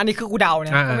อันนี้คือกูเดาเ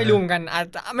นี่ยก็ไม่รู้เหมือนกันอาจ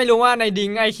จะไม่รู้ว่าในดิ้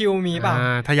ง IQ มีเปล่า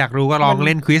ถ้าอยากรู้ก็ลองเ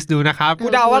ล่นควิซดูนะครับกู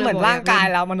เดาว่าเหมือนร่างกาย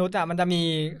เรามนุษย์มันจะมี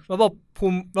ระบบ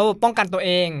ป้องกันตัวเ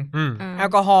องแอล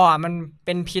กอฮอล์มันเ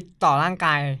ป็นพิษต่อร่างก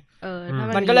าย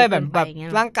มันก็เลยแบบ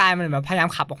ร่างกายมันแบบพยายาม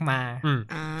ขับออกมา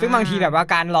ซึ่งบางทีแบบว่า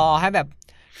การรอให้แบบ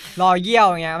รอเยี่ยว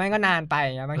อย่างเงี้ยมันก็นานไป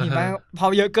บางทีพอ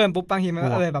เยอะเกินปุ๊บบางทีมัน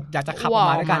ก็เลยแบบอยากจะขับออก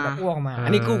มาด้วยกันแบบอ้วกออกมาอั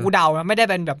นนี้กูเดาไม่ได้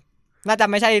เป็นแบบน่าจะ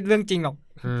ไม่ใช่เรื่องจริงหรอก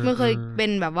ไม่เคยเป็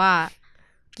นแบบว่า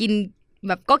กินแ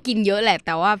บบก็กินเยอะแหละแ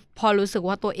ต่ว่าพอรู้สึก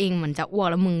ว่าตัวเองเหมือนจะอ้วก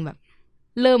แล้วมึงแบบ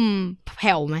เริ่มแ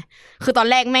ผ่วไหมคือตอน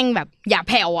แรกแม่งแบบอย่า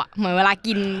แผ่วอ่ะเหมือนเวลา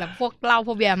กินแบบพวกเหล้าพ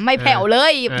วกเบียร์ไม่แผ่วเล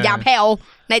ยอย่าแผ่ว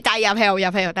ในใจอย่าแผ่ว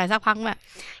แต่สักพักแบบ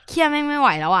เครียดแม่งไม่ไหว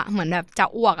แล้วอ่ะเหมือนแบบจะ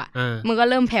อ้วกอ่ะมึงก็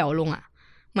เริ่มแผ่วลงอ่ะ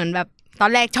เหมือนแบบตอ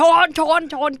นแรกช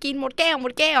นกินหมดแก้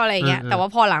วอะไรอย่างเงี้ยแต่ว่า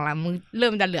พอหลังๆมึงเริ่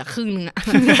มจะเหลือครึ่งนึงอ่ะ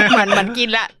มันกิน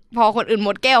ละพอคนอื่นหม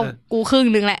ดแก้วกูครึ่ง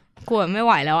นึงแหละกูแบบไม่ไ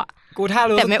หวแล้วอ่ะกูถ้า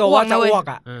รู้ตัวว่าจะอ้วก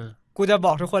อ่ะกูจะบ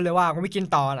อกทุกคนเลยว่ากูไม่กิน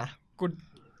ต่อนะกู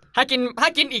ถ้า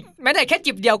กินอีกแม้แต่แค่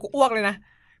จิบเดียวกูอ้วกเลยนะ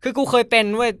คือกูเคยเป็น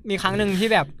เว้ยมีครั้งนึงที่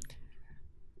แบบ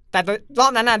แต่รอ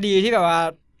บนั้นน่ะดีที่แบบว่า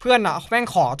เพื่อนอ่ะแม่ง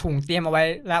ขอถุงเตรียมเอาไว้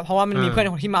แล้วเพราะว่ามันมีเพื่อ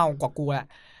นคนที่เมากว่ากูแหละ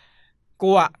กู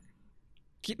อ่ะ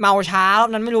เมาช้ารอ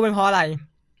บนั้นไม่รู้เป็นเพราะอะไร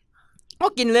ก็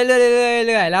กินเ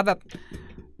รื่อยๆแล้วแบบ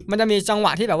มันจะมีจังหว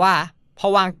ะที่แบบว่าพ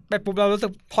อวางไปปุ๊บเรารู้สึ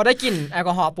กพอได้กลิ่นแอลก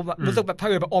อฮอล์ปุ๊บรู้สึกแบบผะ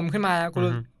อืดผะอมขึ้นมากู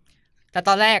แต่ต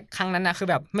อนแรกครั้งนั้นนะคือ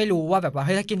แบบไม่รู้ว่าแบบว่าเ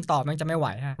ฮ้ยถ้ากินต่อมันจะไม่ไหว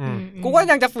ฮะกูก็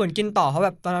ยังจะฝืนกินต่อเพราะแบ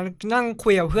บตอนนั้นนั่งคุ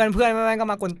ยกับเพื่อนแม่งก็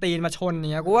มากวนตีนมาชน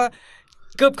เนี้ยกูว่า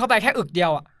กึบเข้าไปแค่อึกเดีย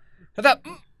วอ่ะแล้วแบบ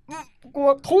กู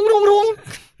ทุง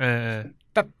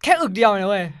แบบแค่อึกเดียวเลย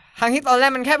เว้ยทั้งที่ตอนแร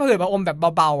กมันแค่ผะอืดผะอมแบบ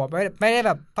เบาๆอ่ะไม่ได้แ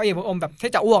บบผะอืดผะอมแบบ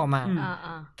ที่จะอ้วกออกมา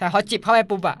แต่พอจิบเข้าไป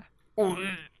ปุ๊บอ่ะ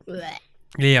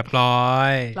เรียบร้อ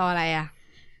ยรออะไรอ่ะ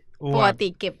ปกติ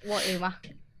เก็บอ้วกเองปะ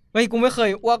เฮ้ยกูไม่เคย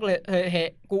อ้วกเลยเฮ้ย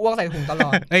กูอ้วกใส่ถุงตลอ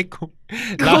ดเฮ้ยกู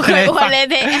เคยอ้วกเลย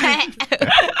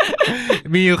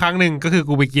มีอยู่ครั้งหนึ่งก็คือ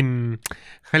กูไปกิน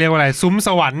เขาเรียกว่าอะไรซุ้มส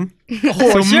วรรค์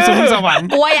ซุ้มสวรรค์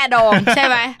กล้วยยาดองใช่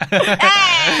ไหม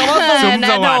ซุ้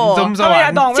มสวรร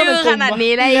ค์ชื่อขนาด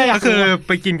นี้ได้ก็คือไ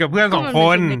ปกินกับเพื่อน2ค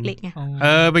น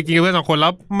ไปกินกับเพื่อน2คนแล้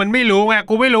วมันไม่รู้ไง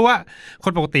กูไม่รู้ว่าค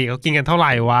นปกติเขากินกันเท่าไห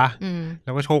ร่วะแ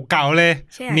ล้วก็โชว์เก่าเลย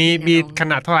มีข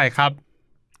นาดเท่าไหร่ครับ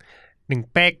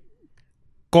1เป๊ก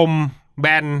กลมแบ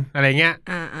นอะไรเงี้ย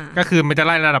ก็คือมันจะไ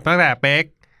ล่ระดับตั้งแต่เป๊ก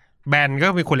แบนก็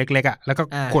เป็นคนเล็กๆอ่ะแล้วก็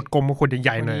ขวดกลมกับขวดให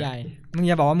ญ่ๆหน่อยมึงอ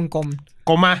ย่าบอกว่ามึงก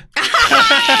ลมมา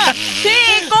พี่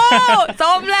กูส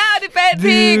มแล้วที่เป็น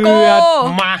พี่กู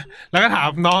มาแล้วก็ถาม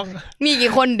น้องมี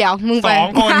กี่คนเดี๋ยวมึงไป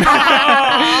2 คน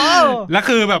แล้ว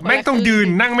คือแบบแม่งต้องยืน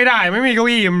นั่งไม่ได้ไม่มีเก้า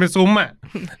อี้มันเป็นซุ้มอ่ะ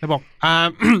แล้วบอก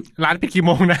ร้านปิดกี่โ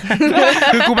มงนะ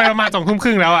คือกูไปประมาณ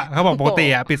 20:30 แล้วอ่ะเขาบอกปกติ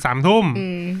อ่ะปิด 3 ทุ่ม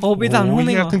โอ้ปิด 3 ทุ่มไ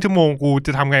ม่ครึ่งชั่วโมงกูจ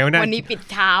ะทำไงวะเนี่ยวันนี้ปิด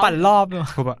เช้าปั่นรอบเลย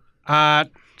กูบอก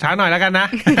ช้าหน่อยแล้วกันนะ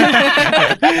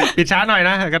ปิดช้าหน่อยน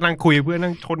ะกำลังคุยเพื่อน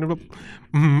นั่งชนแบบ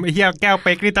ไอ้เหี้ยแก้วเ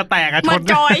ป๊กนี่จะแตกอะชน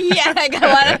จอยเหี้ยอะไรกัน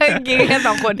วะกินแค่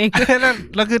2 คนเอง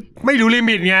แล้วคือไม่รู้ลิ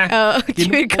มิตไงกิน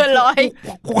เกิน100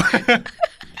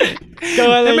เกิ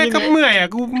นเลยแม่ก็เมื่อยอ่ะ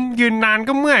กูยืนนาน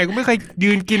ก็เมื่อยกูไม่เคย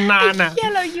ยืนกินนานอ่ะเหี้ย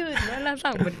เรายืนแล้วเรา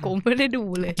สั่งเป็นกลมไม่ได้ดู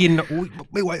เลยกินอุ้ย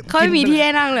ไม่ไหวเขาไม่มีที่ใ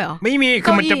ห้นั่งเลยเหรอไม่มีคื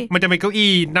อมันจะมีเก้า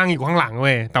อี้นั่งอยู่ข้างหลังเ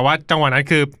ว้ยแต่ว่าจังหวะนั้น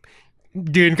คือ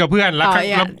ยืนกับเพื่อนแล้วเขาเ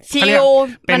รียก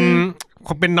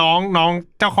เป็นน้อง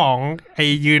เจ้าของไอ้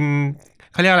ยืน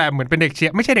เขาเรียกอะไรเหมือนเป็นเด็กเชีย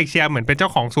ร์ไม่ใช่เด็กเชียร์เหมือนเป็นเจ้า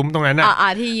ของซุ้มตรงนั้นน่ะ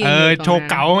ที่ยืนโชว์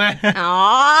เก๋าไง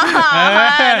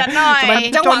นั่นหน่อย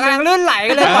จังหวะกำลังลื่นไหล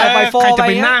ก็เลยปล่อยโฟใครจะ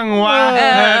ไปนั่งวะ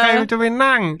ใครจะไป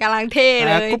นั่งกำลังเท่เ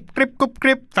ลยกุ๊บก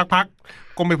ริบสักพัก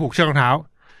ก้มไปผูกเชือกรองเท้า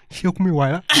เชือกไม่ไหว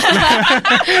แล้ว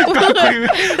ก็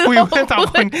คุยเพื่อน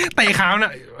2 คนเตะขาน่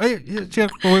ะเอ้ยเชือก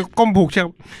ก้มผูกเชือก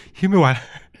ไม่ไหว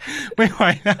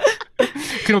แล้ว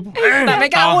คือแต่ไม่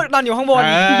กล้าพูดตอนอยู่ข้างบน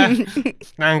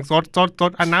นั่งส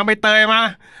ดอันน้ำใบเตยมา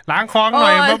ล้างคอหน่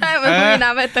อยใช่มันมีน้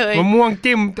ำใบเตยมะม่วง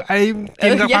จิ้มไอ้กิ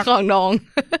นสักพักของน้อง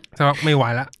สักพักไม่ไหว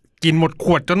แล้ว กินหมดข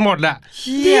วดจนหมดแหละเ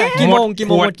ชี่ยกี่โมง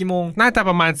หมดกี่โมงน่าจะ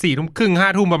ประมาณ 4 ทุ่มครึ่ง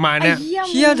 5 ทุ่มประมาณเนี้ยเ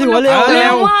ชี่ยถือว่าเร็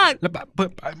วมากแล้ว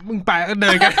มึงไปก็เดิ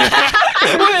นกัน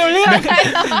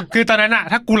คือตอนนั้นอะ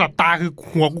ถ้ากูหลับตาคือ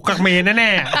หัวกูกักเมนแน่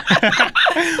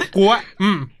ๆกูว่า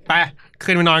ไป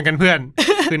ขึ้นไปนอนกันเพื่อน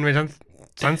ขึ้นไป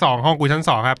ชั้น 2ห้องกูชั้น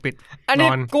 2ครับปิดอันนี้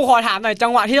กูขอถามหน่อยจั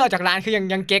งหวะที่เราออกจากร้านคือ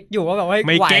ยังเก๊กอยู่ว่าแบบว่าไ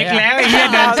ม่เก๊กแล้วไอ้เหี้ย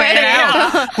เดินไปแล้ว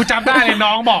กูจำได้เลยน้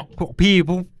องบอกพวกพี่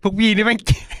นี่แม่ง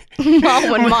มองเ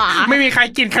หมือนหมาไม่มีใคร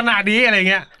กินขนาดนี้อะไร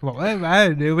เงี้ยบอก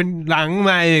เดี๋ยวเป็นหลังม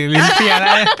าลิ้นเปียอะไ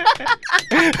ร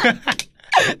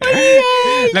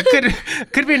แล้ว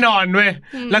ขึ้นไปนอนเว้ย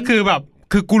แล้วคือแบบ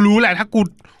คือกูรู้แหละถ้ากู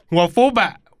หัวฟุบอ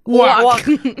ะอ้วก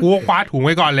กูคว้าถุงไ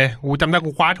ว้ก่อนเลยกูจำได้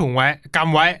กูคว้าถุงไว้ก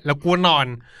ำไว้แล้วกูนอน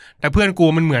แต่เพื่อนกู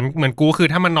มันเหมือนกูคือ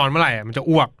ถ้ามันนอนเมื่อไหร่มันจะ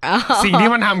อ้วกสิ่งที่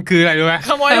มันทำคืออะไรรู้ไหมข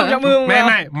โมยถุงจากมือไ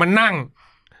ม่มันนั่ง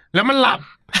แล้วมันหลับ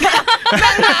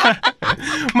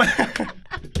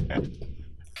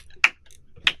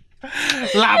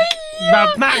หลับแบบ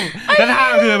นั่งแล้วท่า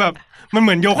คือแบบมันเห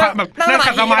มือนโยคะแบบนั่ง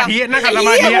ขัดสมาธิ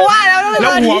แล้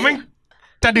วหัวมัน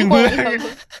จะดึงพื้น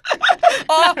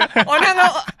อ๋อนั่งแล้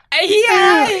วไอ้เหี้ย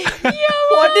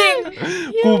หัวดิ่ง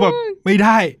กูแบบไม่ไ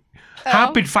ด้ห้าม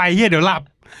ปิดไฟเหี้ยเดี๋ยวหลับ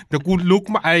เดี๋ยวกูลุก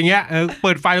อะไรเงี้ยเ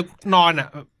ปิดไฟนอนอ่ะ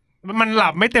มันหลั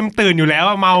บไม่เต็มตื่นอยู่แล้ว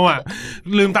เมาอ่ะ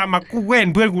ลืมตามมากูเห็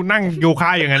นเพื่อนกูนั่งโยคะ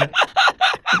อย่างนั้น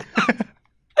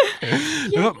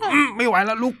แล้วไม่ไหวแ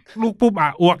ล้วลูกปุ๊บ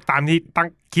อ้วกตามที่ตั้ง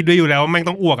คิดไว้อยู่แล้วแม่ง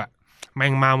ต้องอ้วกอ่ะแม่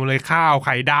งมาหมดเลยข้าวไ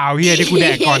ข่ดาวเฮียที่กูแด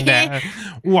กก่อนแดก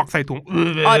อ้วกใส่ถุง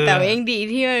แต่เองดี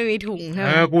ที่มันมีถุงใช่ไหม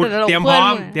กูเตรียมพ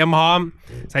ร้อม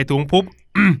ใส่ถุงปุ๊บ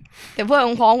แต่เพื่อน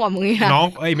มึงพร้อมกว่ามึงอีกน้อง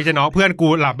ไม่ใช่น้องเพื่อนกู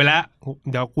หลับไปแล้ว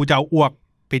เดี๋ยวกูจะเอาอ้วก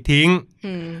ไปทิ้ง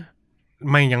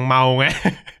ไม่ยังเมาไง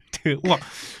ถืออ้วก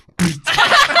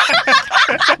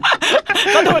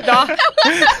ก็ถูกเนาะ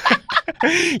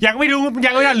ยังไม่รู้อ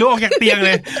อกจากเตียงเล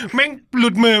ยแม่งหลุ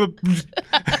ดมือแบบ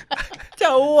จะ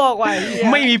อ้วกไว้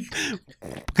ไม่มี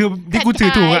คือที่กูถื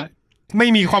อถุงอะไม่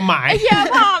มีความหมายไอ้เหี้ย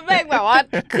ภาพแม่งแบบว่า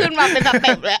ขึ้นมาเป็นสเ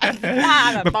ต็ปเลยท่า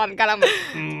แบบตอนกำลังแบบ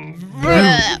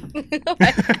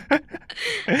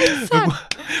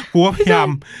กูพยายาม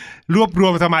รวบรว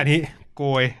มสมาธิโก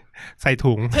ยใส่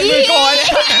ถุง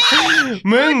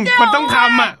มึงมันต้องท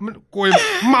ำอ่ะโกย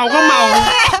เมาก็เมา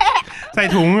ใส่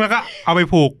ถุงแล้วก็เอาไป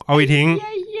ผูกเอาไปทิ้ง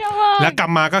แล้วกลับ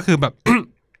มาก็คือแบบ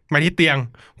มาที่เตียง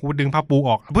กูดึงผ้าปูอ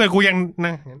อกเพื่อนกู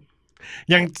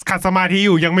ยังขัดสมาธิอ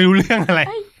ยู่ยังไม่รู้เรื่องอะไร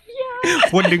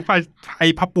กูดึงไอ้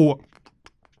ผ้าปู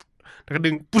แล้วก็ดึ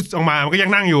งปุ๊บออกมามันก็ยัง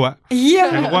นั่งอยู่อ่ะ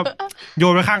แล้วบอกว่าโย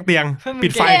นไว้ข้างเตียงปิ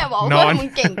ดไฟนอนมึง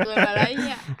เก่งเกินไปแล้วไอ้เ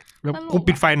หี้ยแล้วกู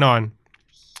ปิดไฟนอน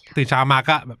ตื่นเช้ามา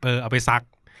ก็แบบเอาไปซัก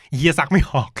เหี้ยซักไม่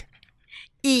ออก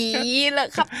เลย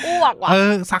ครับอ้วกว่ะ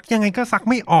ซักยังไงก็ซัก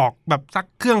ไม่ออกแบบซัก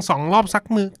เครื่อง2 รอบซัก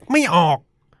มือไม่ออก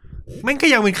แม่งก็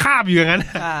ยังเป็นคราบอยู่อย่างนั้น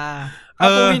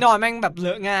กูพี่นอนแม่งแบบเล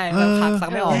อะง่ายแบบซัก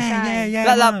ไม่ออกแ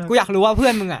ล้วกูอยากรู้ว่าเพื่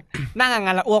อนมึงอ่ะนั่งง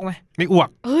านแล้วอ้วกไหมไม่อ้วก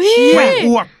ไม่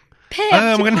อ้วก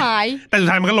มันก็หายแต่สุด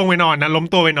ท้ายมันก็ลงไปนอนนะล้ม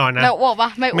ตัวไปนอนนะแล้วอ้วกปะ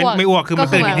ไม่อ้วกคือมัน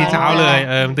ตื่นอีกทีเช้าเลย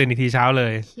มันตื่นอีกทีเช้าเล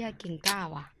ยเชี่ยเก่งกล้า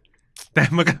ว่ะแต่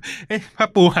มันก็ผ้า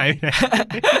ปูหายไปไหน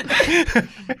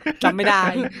จำไม่ได้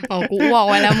กูอ้วก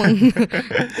ไว้แล้วมึง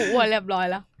กูอ้วกเรียบร้อย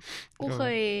แล้วกูเค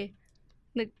ย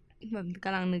นึกแบบก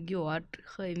ำลังนึกอยู่ว่า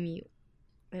เคยมี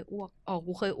ไปอ้วก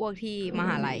กูเคยอ้วกที่มห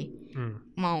าลัย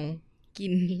เมากิ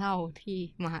นเหล้าที่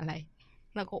มหาลัย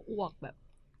แล้วก็อ้วกแบบ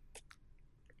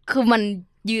คือมัน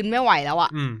ยืนไม่ไหวแล้วอ่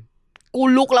ะกู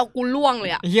ลุกแล้วกูล่วงเล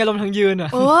ยอ่ะเฮียลมทั้งยืนอ่ะ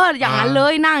อย่างนั้นเล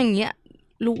ยนั่งอย่างเงี้ย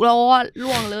ลุกแล้ว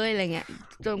ล่วงเลยอะไรเงี้ย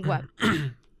จนแบบ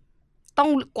ต้อง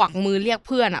กวักมือเรียกเ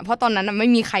พื่อนอ่ะเพราะตอนนั้นไม่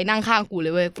มีใครนั่งข้างกูเล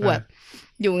ยเว้ยกูแบบ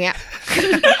อยู่เงี้ย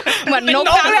เหมือนนก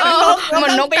กลางเหมือ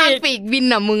นนกกลางปีกบิน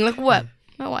อ่ะมึงแล้วกูแบบ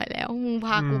ไม่ไหวแล้วมึง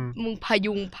พา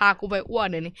ยุงพากูไปอ้วน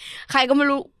เลยนี่ใครก็ไม่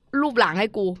รู้รูปหลังให้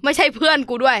กูไม่ใช่เพื่อน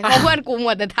กูด้วยเพราะเพื่อนกูหม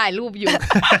ดแต่ถ่ายรูปอยู่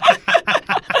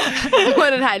หมด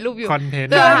แต่ถ่ายรูปอยู่คอนเทน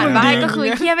ต์หันไปก็คือ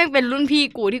เฮียแม่งเป็นรุ่นพี่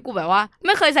กูที่กูแบบว่าไ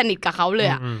ม่เคยสนิทกับเขาเลย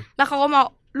อ่ะแล้วเขาก็มา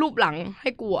รูปหลังให้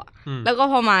กูอ่ะแล้วก็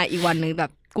พอมาอีกวันนึงแบ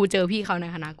บกูเจอพี่เขาใน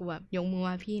คณะกูแบบยกมือ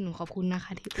ว่าพี่หนูขอบคุณนะค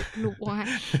ะที่รูปว่าให้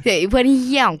เดี๋ยวเพื่อนที่เ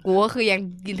หี้ยของกูก็คือยัง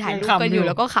กินถ่ายรูปกันอยู่แ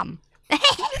ล้วก็ข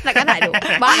ำแล้วก็ถ่ายรูป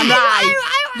บ้าน้ำลาย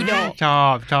อีโดช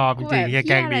อบจริงๆ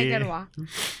แกงดี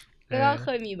แล้วก็เค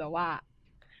ยมีแบบว่า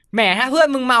แหมถ้าเพื่อน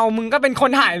มึงเมามึงก็เป็นค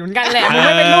นถ่ายเหมือนกันแหละมึงไ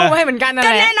ม่เป็นรูปให้เหมือนกันนั่นแห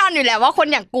ละก็แน่นอนอยู่แหละว่าคน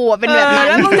อย่างกูเป็นแบบนั้น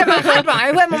แล้วมึงจะมาเคยหวังใ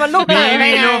ห้เพื่อนมึงมันรูปไหนไม่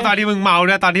รูปตอนที่มึงเมา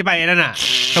ด้วยตอนที่ไปนั่นน่ะ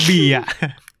กระบี่อ่ะ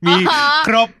มีค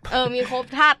รบมีครบ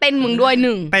ท่าเต้นมึงด้วย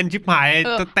1เต้นชิบหาย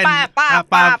เต้นป้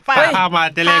ามา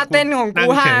เจเล่ท่าเต้นของกู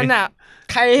ฮานอ่ะ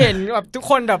ใครเห็นแบบทุก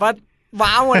คนแบบว่า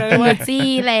ว้าวหมดเลยเว้ยจี้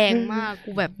แรงมากกู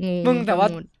แบบงงมึงแต่ว่า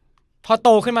พอโต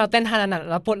ขึ้นมาเต้นท่านั้น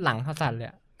แล้วปวดหลังสั่นเลย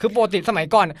คือปกติสมัย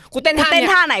ก่อนกูเต้นท่า เต้น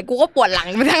ท่าไหนกูก็ปวดหลัง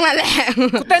ไปทั้งนั้นแหละ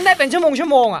กูเต้นได้เป็นชั่ว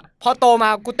โมงอ่ะพอโตมา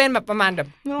กูเต้นแบบประมาณแบบ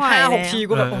5-6 ที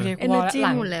กูแบบโอเคกูพอแล้วห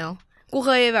ลังหมดแล้วกูเค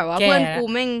ยแบบว่าเพื่อนกู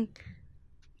แม่ง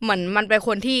เหมือนมันเป็นค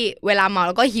นที่เวลาเมาแ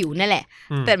ล้วก็หิวนั่นแหละ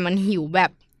แต่มันหิวแบ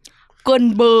บเกิน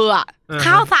เบอร์อ่ะ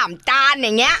ข้าว3 จานอ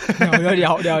ย่างเงี้ยเดี๋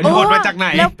ยวหมดมาจากไหน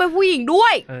แล้วไปผู้หญิงด้ว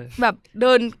ยแบบเ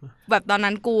ดินแบบตอน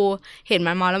นั้นกูเห็น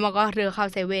มันเมาแล้วมันก็เดินเข้า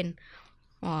เซเว่น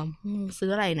อ๋อซื้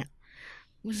ออะไรเนี่ย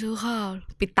กูซื้อข้าว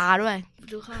ปิดตาด้วย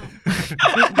ซื้อข้าว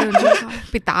เดินซื้อข้าว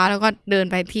ปิดตาแล้วก็เดิน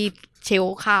ไปที่เชล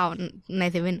ฟ์ข้าวใน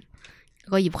เซเว่นแล้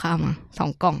วก็หยิบข้าวมา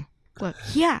2 กล่องกูแบบเ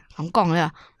ฮีย2 กล่องเลยอ่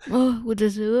ะกูจะ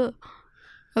ซื้อ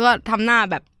แล้วก็ทำหน้า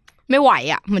แบบไม่ไหว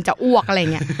อ่ะมันจะอ้วกอะไร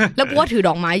เงี้ยแล้วกูก็ถือด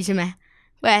อกไม้ใช่ไหม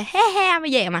แบบแฮ่ๆไป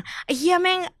แย่มันไอ้เฮียแ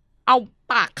ม่งเอา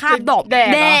ปากคาบดอกแดก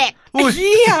ไอ้เ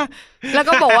ฮียแล้ว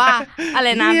ก็บอกว่าอะไร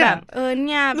นะแบบเ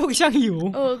นี่ยลูกช่างหิว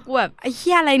กูแบบไอ้เ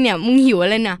ฮียอะไรเนี่ยมึงหิวอะ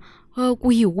ไรเนี่ยกู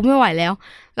หิวกูไม่ไหวแล้ว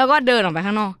แล้วก็เดินออกไป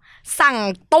ข้างนอกสั่ง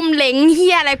ต้มเล้งเฮี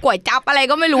ยอะไรก๋วยจั๊บอะไร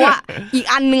ก็ไม่รู้อ่ะอีก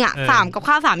อันนึงอ่ะ3กับ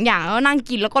ข้าว3อย่างแล้วนั่ง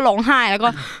กินแล้วก็ร้องไห้แล้วก็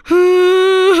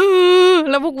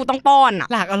แล้วพวกกูต้องป้อนอ่ะ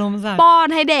หลากอารมณ์สั่นป้อน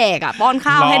ให้แดกอ่ะป้อน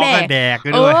ข้าวให้แดก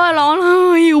ร้อง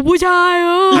หิวผู้ชาย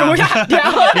หิวผู้ชายเดี๋ย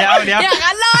วอย่าง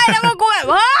นั้นเลยแล้วพวกกูแบบ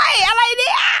เฮ้ยอะไรเ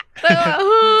นี่ย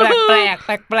แปลก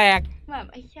แบบ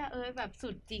ไอ้เหี้ยแบบสุ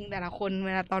ดจริงแต่ละคนเว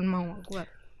ลาตอนเมากูแบบ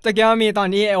ตะเกียบมีตอน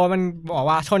ที่โอ๊ตมันบอก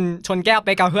ว่าชนแก้วไป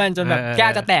กับเพื่อนจนแบบแก้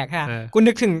วจะแตกค่ะกู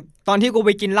นึกถึงตอนที่กูไ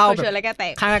ปกินเหล้าแบบ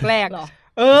ครั้งแรก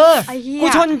กู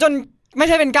ชนจนไม่ใ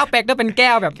ช่เป็นแก้วเป๊กด้วยเป็นแก้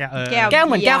วแบบแก้วเ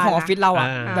หมือนแก้วของออฟฟิศเราอ่ะ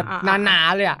แบบหนา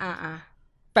ๆเลยอ่ะ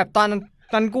แบบต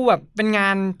อนกูแบบเป็นงา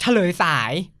นเฉลยสา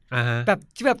ยแบบ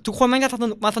ที่แบบทุกคนมันจะ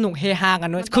สนุกเฮฮากั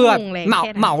นด้วยคือ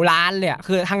เหมาร้านเลยอ่ะ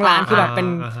คือทางร้านคือแบบเ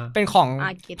ป็นของ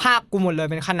ภาคกูหมดเลย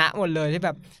เป็นคณะหมดเลยที่แบ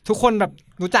บทุกคนแบบ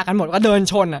รู้จักกันหมดก็เดิน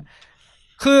ชนอ่ะ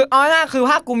คือเอาง่ายๆคือ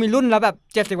ภาคกูมีรุ่นแล้วแบบ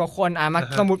70 กว่าคนมา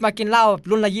สมมุติมากินเหล้า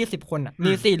รุ่นละ20 คนอ่ะ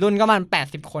มี4 รุ่นก็มัน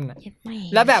80 คนอ่ะ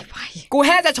แล้วแบบกูแ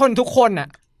ค่จะชนทุกคนอ่ะ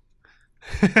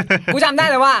กูจำได้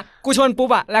เลยว่ากูชนปุ๊บ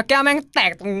อ่ะแล้วแก้วแม่งแต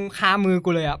กตรงคามือกู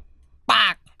เลยอ่ะปา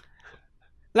ก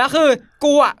แล้วคือ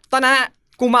กูอ่ะตอนนั้นอ่ะ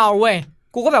กูเมาเว้ย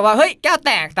กูก็แบบว่าเฮ้ยแก้วแ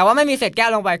ตกแต่ว่าไม่มีเศษแก้ว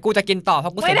ลงไปกูจะกินต่อเพรา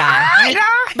ะกูเสียดาย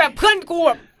แบบเพื่อนกูแ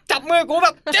บบจับมือกูแบ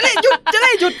บจะได้ห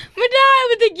ยุดไม่ได้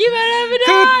มันจะกินอะไรไม่ได้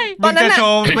ตอนนั้นน่ะโช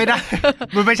ว์ไม่ได้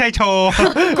มันไม่ใช่โชว์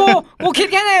กูคิด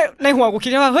แค่ในหัวกูคิ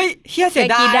ดว่าเฮ้ยเหี้ยเสีย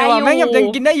ดายว่ะแม่งยัง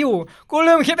กินได้อยู่กู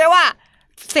ลืมคิดไปว่า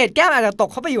เศษแก้วอาจจะตก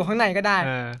เข้าไปอยู่ข้างในก็ได้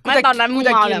ไม่ตอนนั้นมึง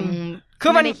เมาแล้วคื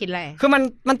อ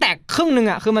มันแตกครึ่งนึง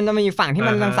อ่ะคือมันจะมีฝั่งที่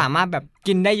มันยังสามารถแบบ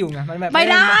กินได้อยู่ไงมันแบบไม่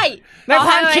ได้ในค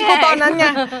วามคิดกูตอนนั้นไง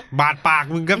บาดปาก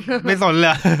มึงก็ไม่สนเล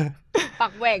ยปา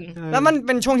กแหว่งแล้วมันเ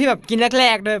ป็นช่วงที่แบบกินแร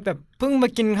กๆด้วยแบบเพิ่งมา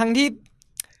กินครั้งที่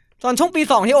ตอนช่วงปี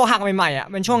 2ที่โอหักใหม่ๆอ่ะ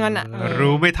เป็นช่วงนั้นอ่ะ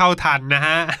รู้ไม่เท่าทันนะฮ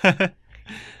ะ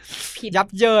ยับ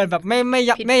เยินแบบไม่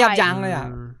ยับยั้งเลยอ่ะ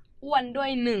อ้วนด้วย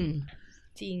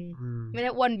1จริงไม่ได้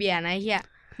อ้วนเบียร์นะเฮีย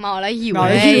เมาแล้วหิว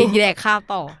แดกข้าว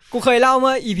ต่อกูเคยเล่าเ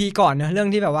มื่อ EP ก่อนเนอะเรื่อง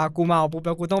ที่แบบว่ากูเมาปุ๊บแ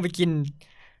ล้วกูต้องไปกิน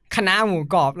คณะหมู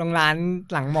กรอบโรงร้าน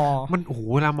หลังมอมันโอ้โห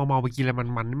เวลาเมาไปกินอะไร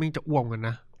มันไม่จะอ้วกกัน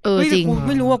นะจริงกูไ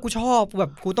ม่รู้ว่ากูชอบแบ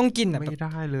บกูต้องกินอ่ะไม่ไ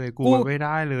ด้เลยกูไม่ไ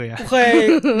ด้เลยอ่ะกูเคย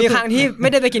มีครั้งที่ไม่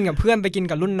ได้ไปกินกับเพื่อนไปกิน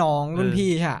กับรุ่นน้องรุ่นพี่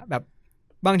ใช่แบบ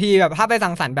บางทีแบบถ้าไปสั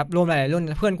งสรรค์แบบรวมหลายๆรุ่น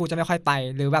เพื่อนกูจะไม่ค่อยไป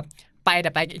หรือแบบไปแ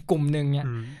ต่ไปอีกกลุ่มนึงเนี่ย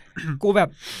กูแบบ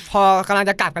พอกำลัง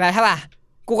จะกลับกันแล้วใช่ป่ะ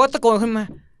กูก็ตะโกนขึ้นมา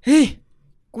เฮ้ย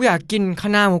กูอยากกินค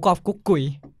ณะหมูกรอบกุ๊กกุ๋ย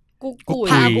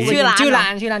ชื่อร้า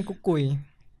นกุ๊กกุ๋ย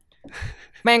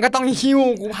แม่งก็ต้องหิ้ว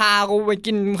กูพากูไป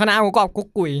กินคณะหมูกรอบกุ๊ก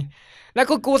กุ๋ยแล้ว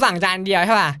กูสั่งจานเดียวใ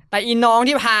ช่ป่ะแต่อีน้อง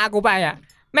ที่พากูไปอ่ะ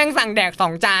แม่งสั่งแดก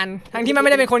2 จานทั้งที่มันไม่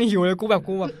ได้เป็นคนหิวเลยกูแบบ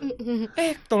เอ๊ะ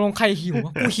ตกลงใครหิวว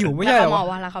ะกูหิวไม่ใช่เหรอ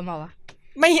แล้วเขาเมาวะ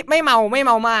ไม่เม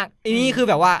ามากอันนี้คือ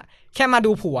แบบว่าแค่มา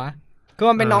ดูผัวคือ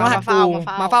มันเป็นน้องรหัสกู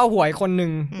มาเฝ้าผัวอีกคนนึ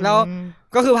งแล้ว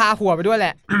ก็คือพาผัวไปด้วยแหล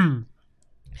ะ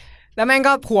แล้วแม่ง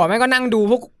ก็ผัวแม่งก็นั่งดู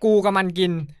พวกกูกับมันกิ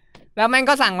นแล้วแม่ง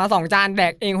ก็สั่งมา2 จานแด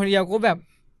กเองคนเดียวกูแบบ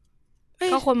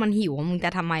ก็คนมันหิวมึงจะ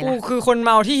ทำไมล่ะกูคือคนเ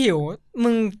มาที่หิวมึ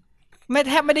งไม่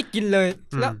แทบไม่ได้กินเลย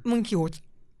แล้วมึงหิว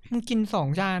มึงกิน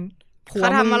2 จานผัว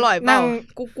ทำอร่อยเปล่า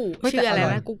กุ๊กชื่ออะไร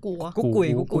นะกุ๊ก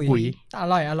กุ๋ยอ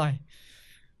ร่อย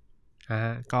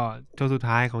ก็ช่วงสุด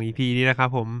ท้ายของ EP นี้นะครับ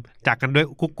ผมจากกันด้วย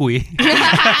กุ๊กกุ๋ย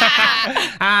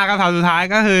คำถามสุดท้าย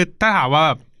ก็คือถ้าถามว่าแ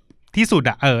บบที่สุด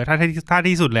อ่ะถ้า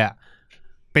ที่สุดเลยอ่ะ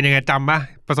เป็นยังไงจำป่ะ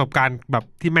ประสบการณ์แบบ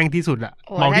ที่แม่งที่สุดอ่ะ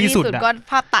เมาที่สุดอ่ะก็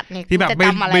ภาพตัดเนี่ยที่แบบ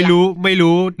ไม่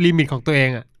รู้ลิมิตของตัวเอ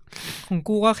งอ่ะของ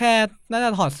กูก็แค่น่าจะ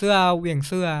ถอดเสื้อเหวี่ยงเ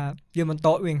สื้อยืนบนโ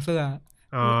ต๊ะเหวี่ยงเสื้อ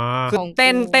คือเ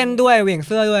ต้นด้วยเหวี่ยงเ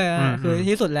สื้อด้วยคือ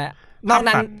ที่สุดแหละนอก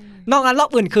นั้นรอบ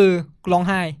อื่นคือร้อง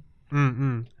ไห้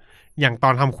อย่างตอ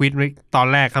นทำควิซตอน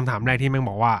แรกคำถามแรกที่แม่ง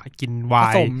บอกว่ากินไว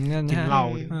น์กินเหล้า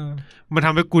มันท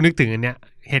ำให้กูนึกถึงอันเนี้ย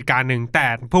เหตุการณ์หนึ่งแต่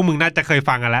พวกมึงน่าจะเคย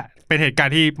ฟังกันแล้วเป็นเหตุการ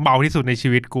ณ์ที่เบาที่สุดในชี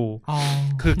วิตกู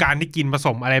คือการที่กินผส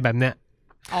มอะไรแบบเนี้ย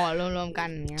รวมๆกัน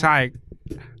ใช่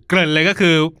เกริ่นเลยก็คื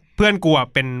อเพื่อนกู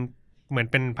เป็นเหมือน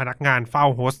เป็นพนักงานเฝ้า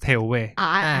โฮสเทลเว้ย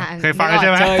เคยฟังใช่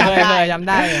ไหมเคยจำ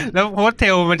ได้แล้วโฮสเท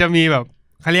ลมันจะมีแบบ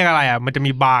เขาเรียกอะไรมันจะ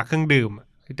มีบาร์เครื่องดื่ม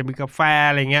จะมีกาแฟ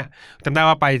อะไรเงี้ยจำได้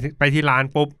ว่าไปที่ร้าน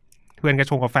ปุ๊บเพื่อนก็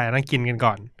ชงกาแฟนั่งกินกัน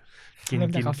ก่อนกินเริ่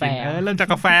มจากกาแฟ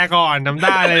จำไ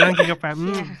ด้เลยนั่งกินกาแฟ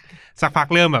สักพัก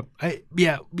เริ่มแบบเอ้ยเบีย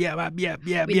ร์มาเบียร์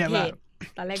มา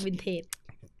ตอนแรกวินเทจ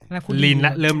ลินล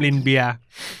ะเริ่มลินเบียร์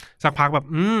สักพักแบบ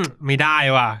ไม่ได้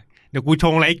ว่ะเดี๋ยวกูช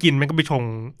งอะไรกินมันก็ไปชง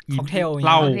เห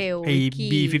ล้าไอ้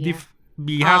B50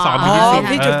 B52 B20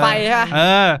 ที่จุดไฟใช่ป่ะ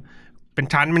เป็น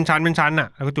ชั้นอ่ะ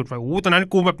แล้วก็จุดไฟตอนนั้น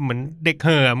กูแบบเหมือนเด็กเ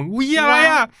ห่อมึงอะไร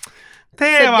อ่ะเ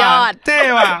ท่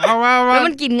ว่ะเอามาแล้ว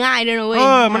มันกินง่ายด้วยนะเว้ย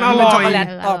มันอร่อยเป็นช็อกโกแลต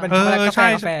กา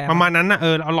แฟประมาณนั้นน่ะเ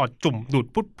อาหลอดจุ่มดูด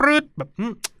ปุ๊ดปรืดแบบ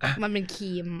มันเป็นค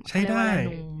รีมใช่ได้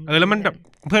แล้วมันแบบ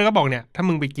เพื่อนก็บอกเนี่ยถ้า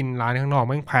มึงไปกินร้านข้างนอก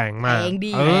มันแพงมากแพง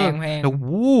ดีแล้ว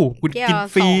กูกิน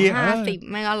ฟรี50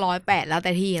ไม่ก็180แล้วแ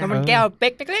ต่ที่แล้วมันแก้วเป๊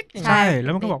กเล็กๆใช่แล้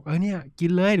วมันก็บอกเนี่ยกิ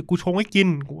นเลยเดี๋ยวกูชงให้กิน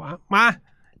กูมา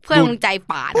เพื่อนมึงใจ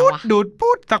ป่านะวะดูด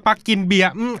ปุ๊ดสักพักกินเบีย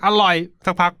ร์อร่อย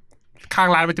สักพักข้าง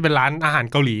ร้านมันจะเป็นร้านอาหาร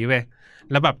เกาหลีเว้ย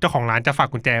แล้วแบบเจ้าของร้านจะฝาก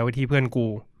กุญแจไว้ที่เพื่อนกู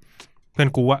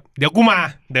ว่าเดี๋ยวกูมา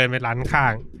เดินไปร้านข้า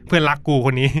งเพื่อนรักกูค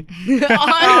นนี้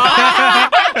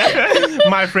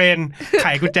my friend ไข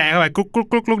กุญแจเข้าไปก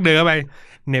รุ๊กเดินเข้าไป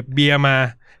เหน็บเบียร์มา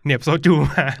เหน็บโซจู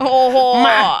มาโอ้โห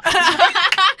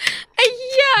ไอ้เ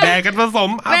หี้ยแดกกันผสม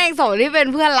แม่งสมที่เป็น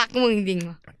เพื่อนรักมึงจริง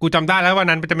กูจำได้แล้ววัน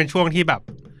นั้นจะเป็นช่วงที่แบบ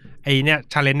ไอเนี่ย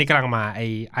ชาเลนจ์นี่กำลังมา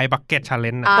ไอบักเก็ตชาเล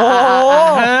นจ์โอ้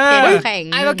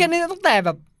ไอบักเก็ตนี่ตั้งแต่แ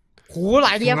บบโหหล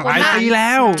ายปีแ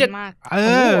ล้ว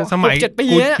สมัย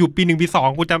กูอยู่ปี1ปี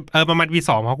2กูจะประมาณปี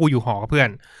2เพราะกูอยู่หอกับเพื่อน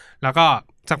แล้วก็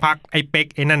สักพักไอ้เป๊ก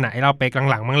ไอ้นั่นน่ะไอ้เราเป๊ก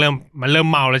หลังๆมันเริ่ม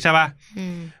เมาแล้วใช่ป่ะ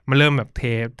มันเริ่มแบบเ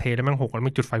ทแล้วมันหกแล้ว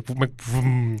มันจุดไฟปุ๊บมัน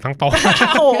ทั้งโต๊ะ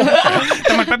แ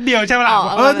ต่มันแป๊บเดียวใช่ป่ะ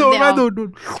ดูด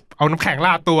เอาน้ำแข็งร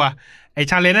าดตัวไอ้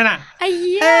ชาเลนจ์นั่นน่ะ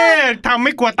ทำไ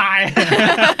ม่กลัวตาย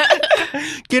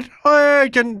กิน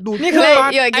จนดูดนี่คือ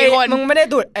ไอ้มึงไม่ได้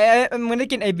ดูดมึงได้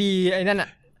กินไอบีไอ้นั่นน่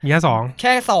ะมีแค่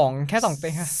2เป๊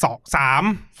กค่ะ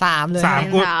3เลย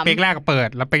3กูเป๊กแรกก็เปิด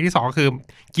แล้วเป๊กที่2ก็คือ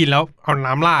กินแล้วเอา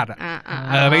น้ำราด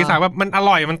เป๊กที่3ว่ามันอ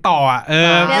ร่อยมันต่อ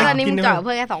แล้วตอนนี้มึงจ่อเ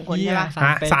พื่อนแค่2คนใช่ป่ะ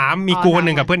3มีกูคน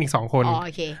นึงกับเพื่อนอีก2คน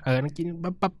กิน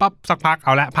ปั๊บสักพักเอ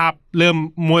าละภาพเริ่ม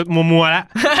มัวแล้ว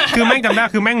คือแม่งจำได้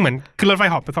คือแม่งเหมือนขึ้นรถไฟ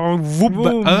หอบไปซ้อมวุบ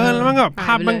แล้วมันก็ภ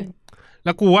าพมันแ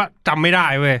ล้วกูว่าจำไม่ได้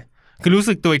เว้ยคือรู้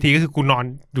สึกตัวอีกทีก็คือกูนอน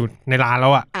อยู่ในร้านแล้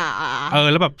ว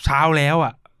แล้วแบบเช้าแล้ว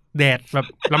แดดแบบ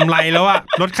ลำไรแล้ว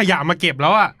รถขยะมาเก็บแล้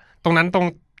วตรงนั้นตรง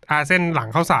เส้นหลัง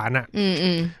ข้าวสาร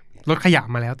รถขยะ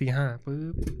มาแล้วตี 5ปึ๊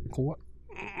บกูว่า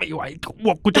ไม่ไหว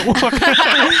กูจะอ้วก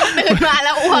ตื่นมาแ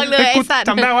ล้วอ้วกเลยไอ้สัตว์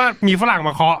จำได้ว่ามีฝรั่งม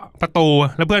าเคาะประตู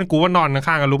แล้วเพื่อนกูว่านอนข้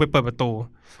างๆกันลุกไปเปิดประตู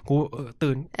กู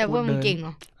ตื่นแต่เพื่อนมึงเก่งเหร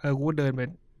อกูเดินไป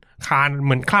คลานเห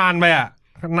มือนคลานไป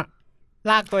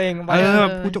ลากตัวเองไป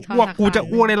กูจะ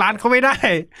อ้วกในร้านเขาไม่ได้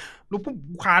ลุกปุ๊บ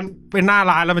คลานไปหน้า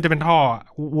ร้านแล้วมันจะเป็นท่อ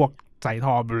กูอ้วกใส่ท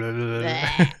อ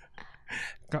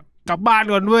กลับบ้าน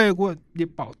ก่อนด้วยกูหยิบ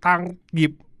เป๋าตังค์หยิ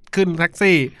บขึ้นแท็ก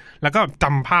ซี่แล้วก็จ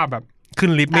ำภาพแบบขึ้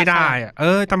นลิฟต์ไม่ได้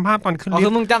จำภาพตอนขึ้นลิฟต์คื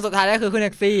อมึงจำสุดท้ายได้คือขึ้นแ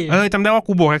ท็กซี่จำได้ว่า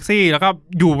กูโบกแท็กซี่แล้วก็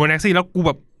อยู่บนแท็กซี่แล้วกูแ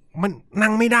บบมันนั่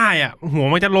งไม่ได้หัว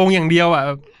มันจะลงอย่างเดียว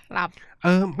หลับ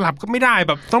หลับก็ไม่ได้แ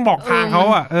บบต้องบอกทางเขา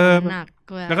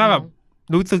แล้วก็แบบ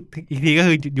รู้สึกอีกทีก็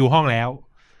คืออยู่ห้องแล้ว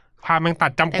ภาพมันตั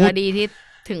ดจำกูแต่ดีที่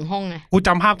ถึงห้องไงกูจ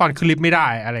ำภาพตอนขึ้นลิฟต์ไม่ได้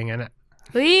อะไรเงี้ย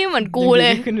เฮ้ยเหมือนกูเล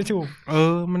ยขึ้นไปถูก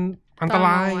มันอันตร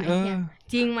าย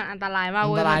จริงมันอันตรายมาก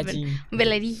เว้ยมันเป็นอ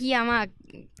ะไรที่เหี้ยมาก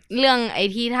เรื่องไอ้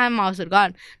ที่ท่านเมาสุดก็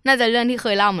น่าจะเรื่องที่เค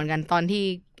ยเล่าเหมือนกันตอนที่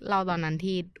เล่าตอนนั้น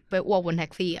ที่ไปอ้วกบนแท็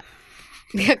กซี่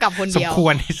เนี่ยกับคนเดียว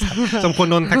สมควร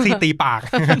โดนแท็กซี่ตีปาก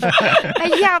ไอ้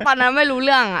เหี้ยตอนนั้นไม่รู้เ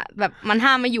รื่องแบบมันห้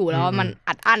ามไม่อยู่แล้วมัน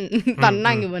อัดอั้นตอน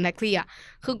นั่งอยู่บนแท็กซี่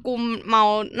คือกูเมา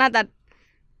น่าจะ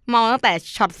เมาตั้งแต่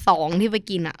ช็อต2ที่ไป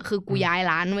กินคือกูย้าย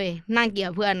ร้านเว้ยนั่งกิน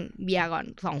กับเพื่อนเบียร์ก่อน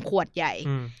2ขวดใหญ่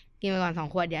กินไปก่อน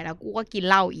2ขวดใหญ่แล้วกูก็กิน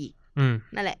เหล้าอีก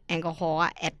นั่นแหละแอลกอฮอล์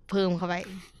แอดเพิ่มเข้าไป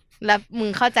แล้วมึง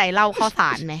เข้าใจเหล้าข้าวส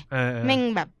ารไหมแม่ง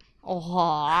แบบโอ้โห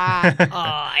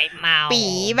เมาปี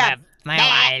แบบไม่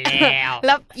ไหวแ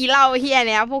ล้วอีเหล้าเฮีย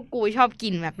เนี้ยพวกกูชอบกิ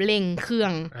นแบบเร่งเครื่อ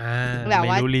งแบบ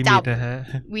ว่าจับ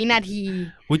วินาที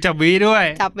จับวิด้วย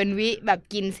จับเป็นวิแบบ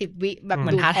กิน10วิแบบ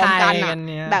ดูดพร้อมกัน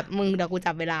แบบมึงเดี๋ยวกู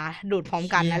จับเวลาดูดพร้อม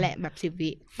กันนั่นแหละแบบ10วิ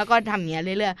แล้วก็ทำอย่างเงี้ยเ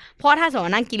รื่อยๆเพราะถ้าสมม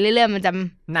ตินั่งกินเรื่อยๆมันจะ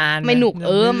นานไม่หนุก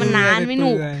มันนานไม่ห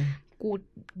นุกกู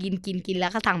กินแล้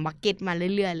วก็สั่งบักเก็ตมา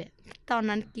เรื่อยๆเลยตอน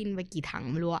นั้นกินไปกี่ถัง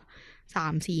ไม่รู้อะ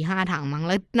3, 4, 5 ถังมั้งแ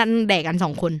ล้วนั่นแดกกัน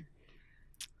2 คน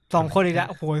อีกแล้ว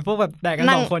โอ้โหพวกแบบแดกกัน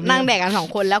2 คนนั่งแดกกัน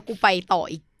2 คนแล้วกูไปต่อ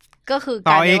อีกก็คือ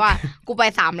กลายเป็นว่ากูไป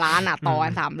3 ร้านอ่ะต่อกั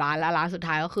น3 ร้านแล้วร้านสุด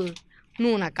ท้ายก็คือ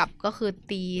นู่นน่ะกลับก็คือ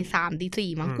ตี 3 ตี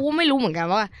 4มั้งกูไม่รู้เหมือนกัน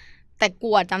ว่าแต่กู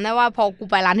จำได้ว่าพอกู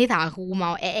ไปร้านที่3กูเม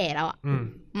าแอะแล้วอ่ะ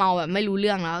เมาแบบไม่รู้เ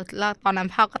รื่องแล้วตอนนั้น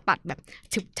ภาพก็ตัดแบบ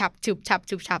ฉึบ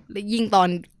ฉับแล้วยิ่งตอน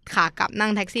ขากลับนั่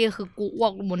งแท็กซี่ก็คือกูอ้ว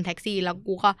กบนแท็กซี่แล้ว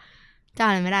กูก็จ้า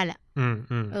อะไรไม่ได้แหละ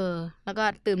แล้วก็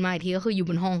ตื่นมาอีกทีก็คืออยู่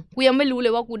บนห้องกูยังไม่รู้เล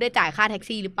ยว่ากูได้จ่ายค่าแท็ก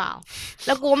ซี่หรือเปล่าแ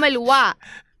ล้วกูก็ไม่รู้ว่า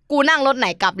กูนั่งรถไหน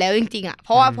กลับแล้วจริงๆอ่ะเพ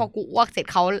ราะว่าพอกูอ้วกเสร็จ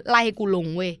เขาไล่ให้กูลง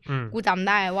เว้ยกูจำไ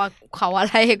ด้ว่าเขา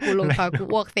ไล่ให้กูลงตอนกู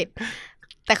อ้วกเสร็จ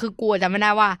แต่คือกูจำไม่ได้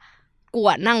ว่ากู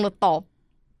นั่งรถต่อ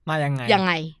มายังไ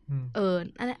ง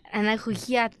อันนั้นคือเค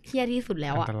รียดที่สุดแ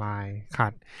ล้วอ่ะอันตรายขา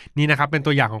ดนี่นะครับเป็น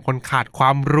ตัวอย่างของคนขาดคว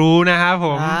ามรู้นะครับผ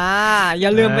มอย่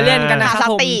าลืมไปเล่นกันนะครับ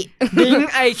ผม Link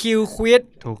IQ Quiz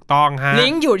ถูกต้องฮะลิ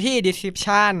งก์อยู่ที่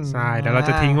description ใช่เดี๋ยวเราจ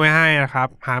ะทิ้งไว้ให้นะครับ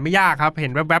หาไม่ยากครับเห็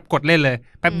นแวบๆกดเล่นเลย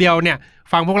แป๊บเดียวเนี่ย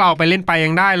ฟังพวกเราไปเล่นไปยั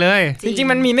งได้เลยจริง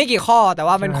ๆมันมีไม่กี่ข้อแต่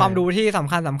ว่าเป็นความรู้ที่ส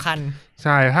ำคัญใ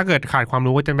ช่ถ้าเกิดขาดความ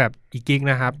รู้ก็จะแบบอีกิ๊ก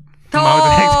นะครับเมาจ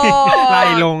ะไล่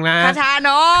ลงนะชาน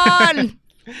น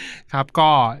ครับก็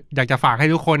อยากจะฝากให้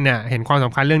ทุกคนเนี่ยเห็นความส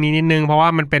ำคัญเรื่องนี้นิดนึงเพราะว่า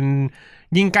มันเป็น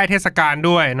ยิ่งใกล้เทศกาล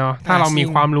ด้วยเนาะถ้าเรามี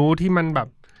ความรู้ที่มันแบบ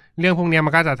เรื่องพวกนี้มั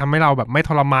นก็จะทำให้เราแบบไม่ท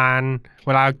รมานเ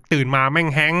วลาตื่นมาแม่ง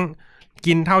แฮง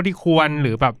กินเท่าที่ควรห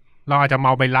รือแบบเราอาจจะเม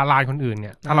าไปละลานคนอื่นเ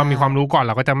นี่ยถ้าเรามีความรู้ก่อนเ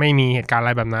ราก็จะไม่มีเหตุการณ์อะไ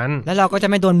รแบบนั้นแล้วเราก็จะ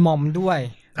ไม่โดนมอมด้วย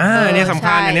นี่สำ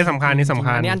คัญอันนี้สำคัญอัน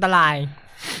นี้อันตราย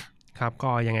ครับ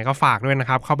ก็ยังไงก็ฝากด้วยนะ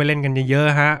ครับเข้าไปเล่นกันเยอะ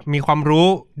ๆฮะมีความรู้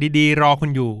ดีๆรอคุ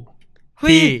ณอยู่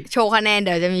ที่โชว์คะแนนเ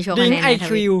ดี๋ยวจะมีโชว์คะแนน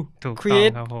IQ ถูกต้อ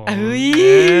งครับผม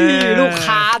ลูก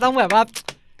ค้าต้องแบบว่า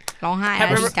ร้องไห้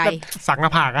ดีใจสักหน้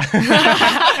าผากอ่ะ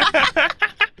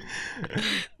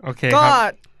โอเคก็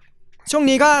ช่วง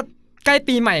นี้ก็ใกล้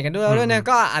ปีใหม่กันด้วยเนี่ย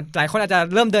ก็หลายคนอาจจะ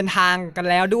เริ่มเดินทางกัน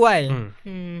แล้วด้วย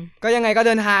ก็ยังไงก็เ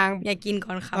ดินทางอย่ากินก่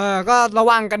อนครับก็ระ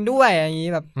วังกันด้วยอย่างนี้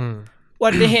แบบอุ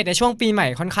บัติเหตุในช่วงปีใหม่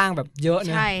ค่อนข้างแบบเยอะ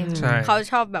นะใช่เขา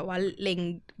ชอบแบบว่าเล็ง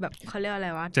แบบเขาเรียกอะไร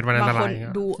วะบางคน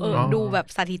ดูแบบ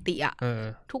สถิติอ่ะ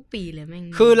ทุกปีเลยแม่ง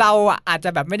คือเราอ่ะอาจจะ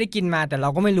แบบไม่ได้กินมาแต่เรา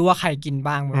ก็ไม่รู้ว่าใครกิน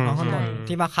บ้างบนท้องถนน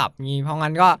ที่มาขับงี้เพราะงั้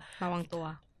นก็ระวัง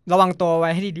ตัวไว้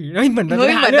ให้ดีๆเหมือน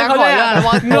จะขอระ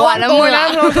วังตัวแล้วมึง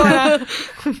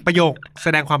ประโยคแส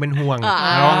ดงความเป็นห่วง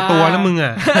ระวังตัวแล้วมึงอ่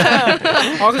ะ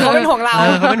คือเขาเป็นห่วงเรา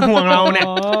เขาเป็นห่วงเราเนี่ย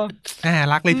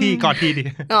รักเลยพี่กอดทีดิ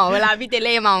เวลาพี่เตเ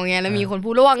ล่เมาเงี้ยแล้วมีคนพู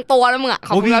ดระวังตัวแล้วมึงอ่ะเข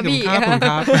าพูดว่าพี่ครับ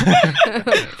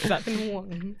เป็นห่วง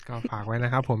ก็ฝากไว้น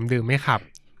ะครับผมดื่มไม่ขับ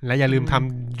และอย่าลืมท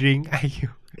ำ Drink IQ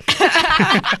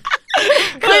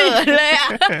เลยอ่ะ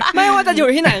ไม่ว่าจะอยู่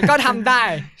ที่ไหนก็ทำได้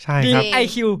ใช่ครับ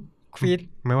IQ Quiz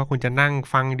ไม่ว่าคุณจะนั่ง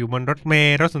ฟังอยู่บนรถเม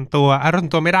ล์รถส่วนตัวรถส่ว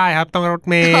นตัวไม่ได้ครับต้องรถ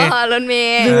เมล์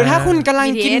หรือถ้าคุณกำลัง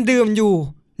กินดื่มอยู่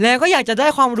แล้วก็อยากจะได้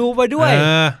ความรู้ไปด้วย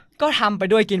ก็ทำไป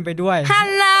ด้วยกินไปด้วยฮัน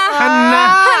นะ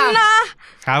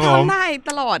ครับผมทำได้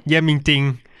ตลอดเยี่ยมจริง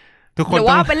ๆทุกคนหรือ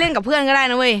ว่าไปเล่นกับเพื่อนก็ได้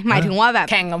นะเว้ยหมายถึงว่าแบบ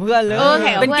แข่งกับเพื่อนเลย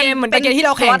เป็นเกมเหมือนเป็นเกมที่เ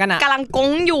ราแข่งกันอ่ะกำลังก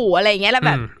งอยู่อะไรอย่างเงี้ยแล้วแ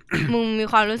บบมึงมี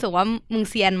ความรู้สึกว่ามึง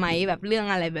เซียนไหมแบบเรื่อง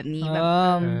อะไรแบบนี้แบบ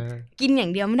กินอย่า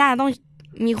งเดียวไม่ได้ต้อง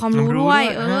มีความรู้ด้วย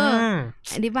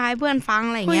อธิบายเพื่อนฟัง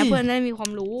อะไรอย่างเงี้ยเพื่อนได้มีควา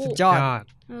มรู้สุดยอด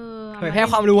เผยแพร่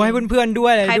ความรู้ให้เพื่อนๆด้ว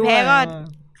ยใครแพ้ก็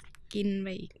กินไป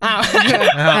อีก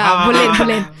ผู้เล่น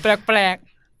แปลก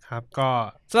ๆครับก็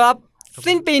สำหรับ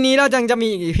สิ้นปีนี้เราจะมี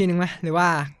อีก EP นึงไหมหรือว่า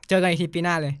เจอกันอีกทีปีห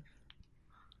น้าเลย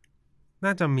น่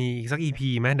าจะมีอีกสัก EP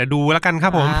ไหมเดี๋ยวดูแล้วกันครั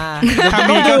บผมถ้า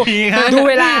มีก็มีครับดู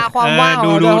เวลาความว่าง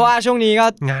เพราะว่าช่วงนี้ก็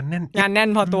งานแน่น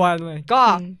พอตัวเลยก็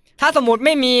ถ้าสมมติไ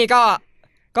ม่มีก็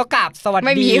กราบสวัสดีไ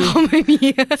ม่มี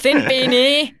สิ้นปี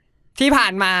นี้ที่ผ่า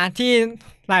นมาที่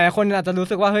หลายคนอาจจะรู้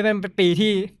สึกว่าเฮ้ยเป็นปี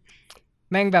ที่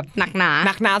แม่งแบบหนักห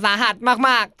นาสาหัสม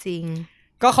ากๆจริง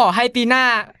ก็ขอให้ปีหน้า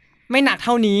ไม่หนักเ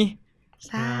ท่านี้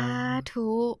สาธุ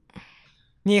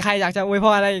มีใครอยากจะอวยพ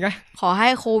รอะไรอีกไหมขอให้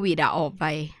โควิดออกไป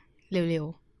เร็ว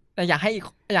ๆแต่อยากให้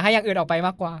อย่างอื่นออกไปม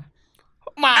ากกว่า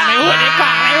มาในหัวดีกว่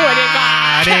าสวัสดี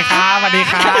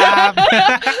ครับ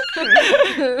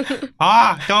อ๋อ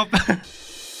จบ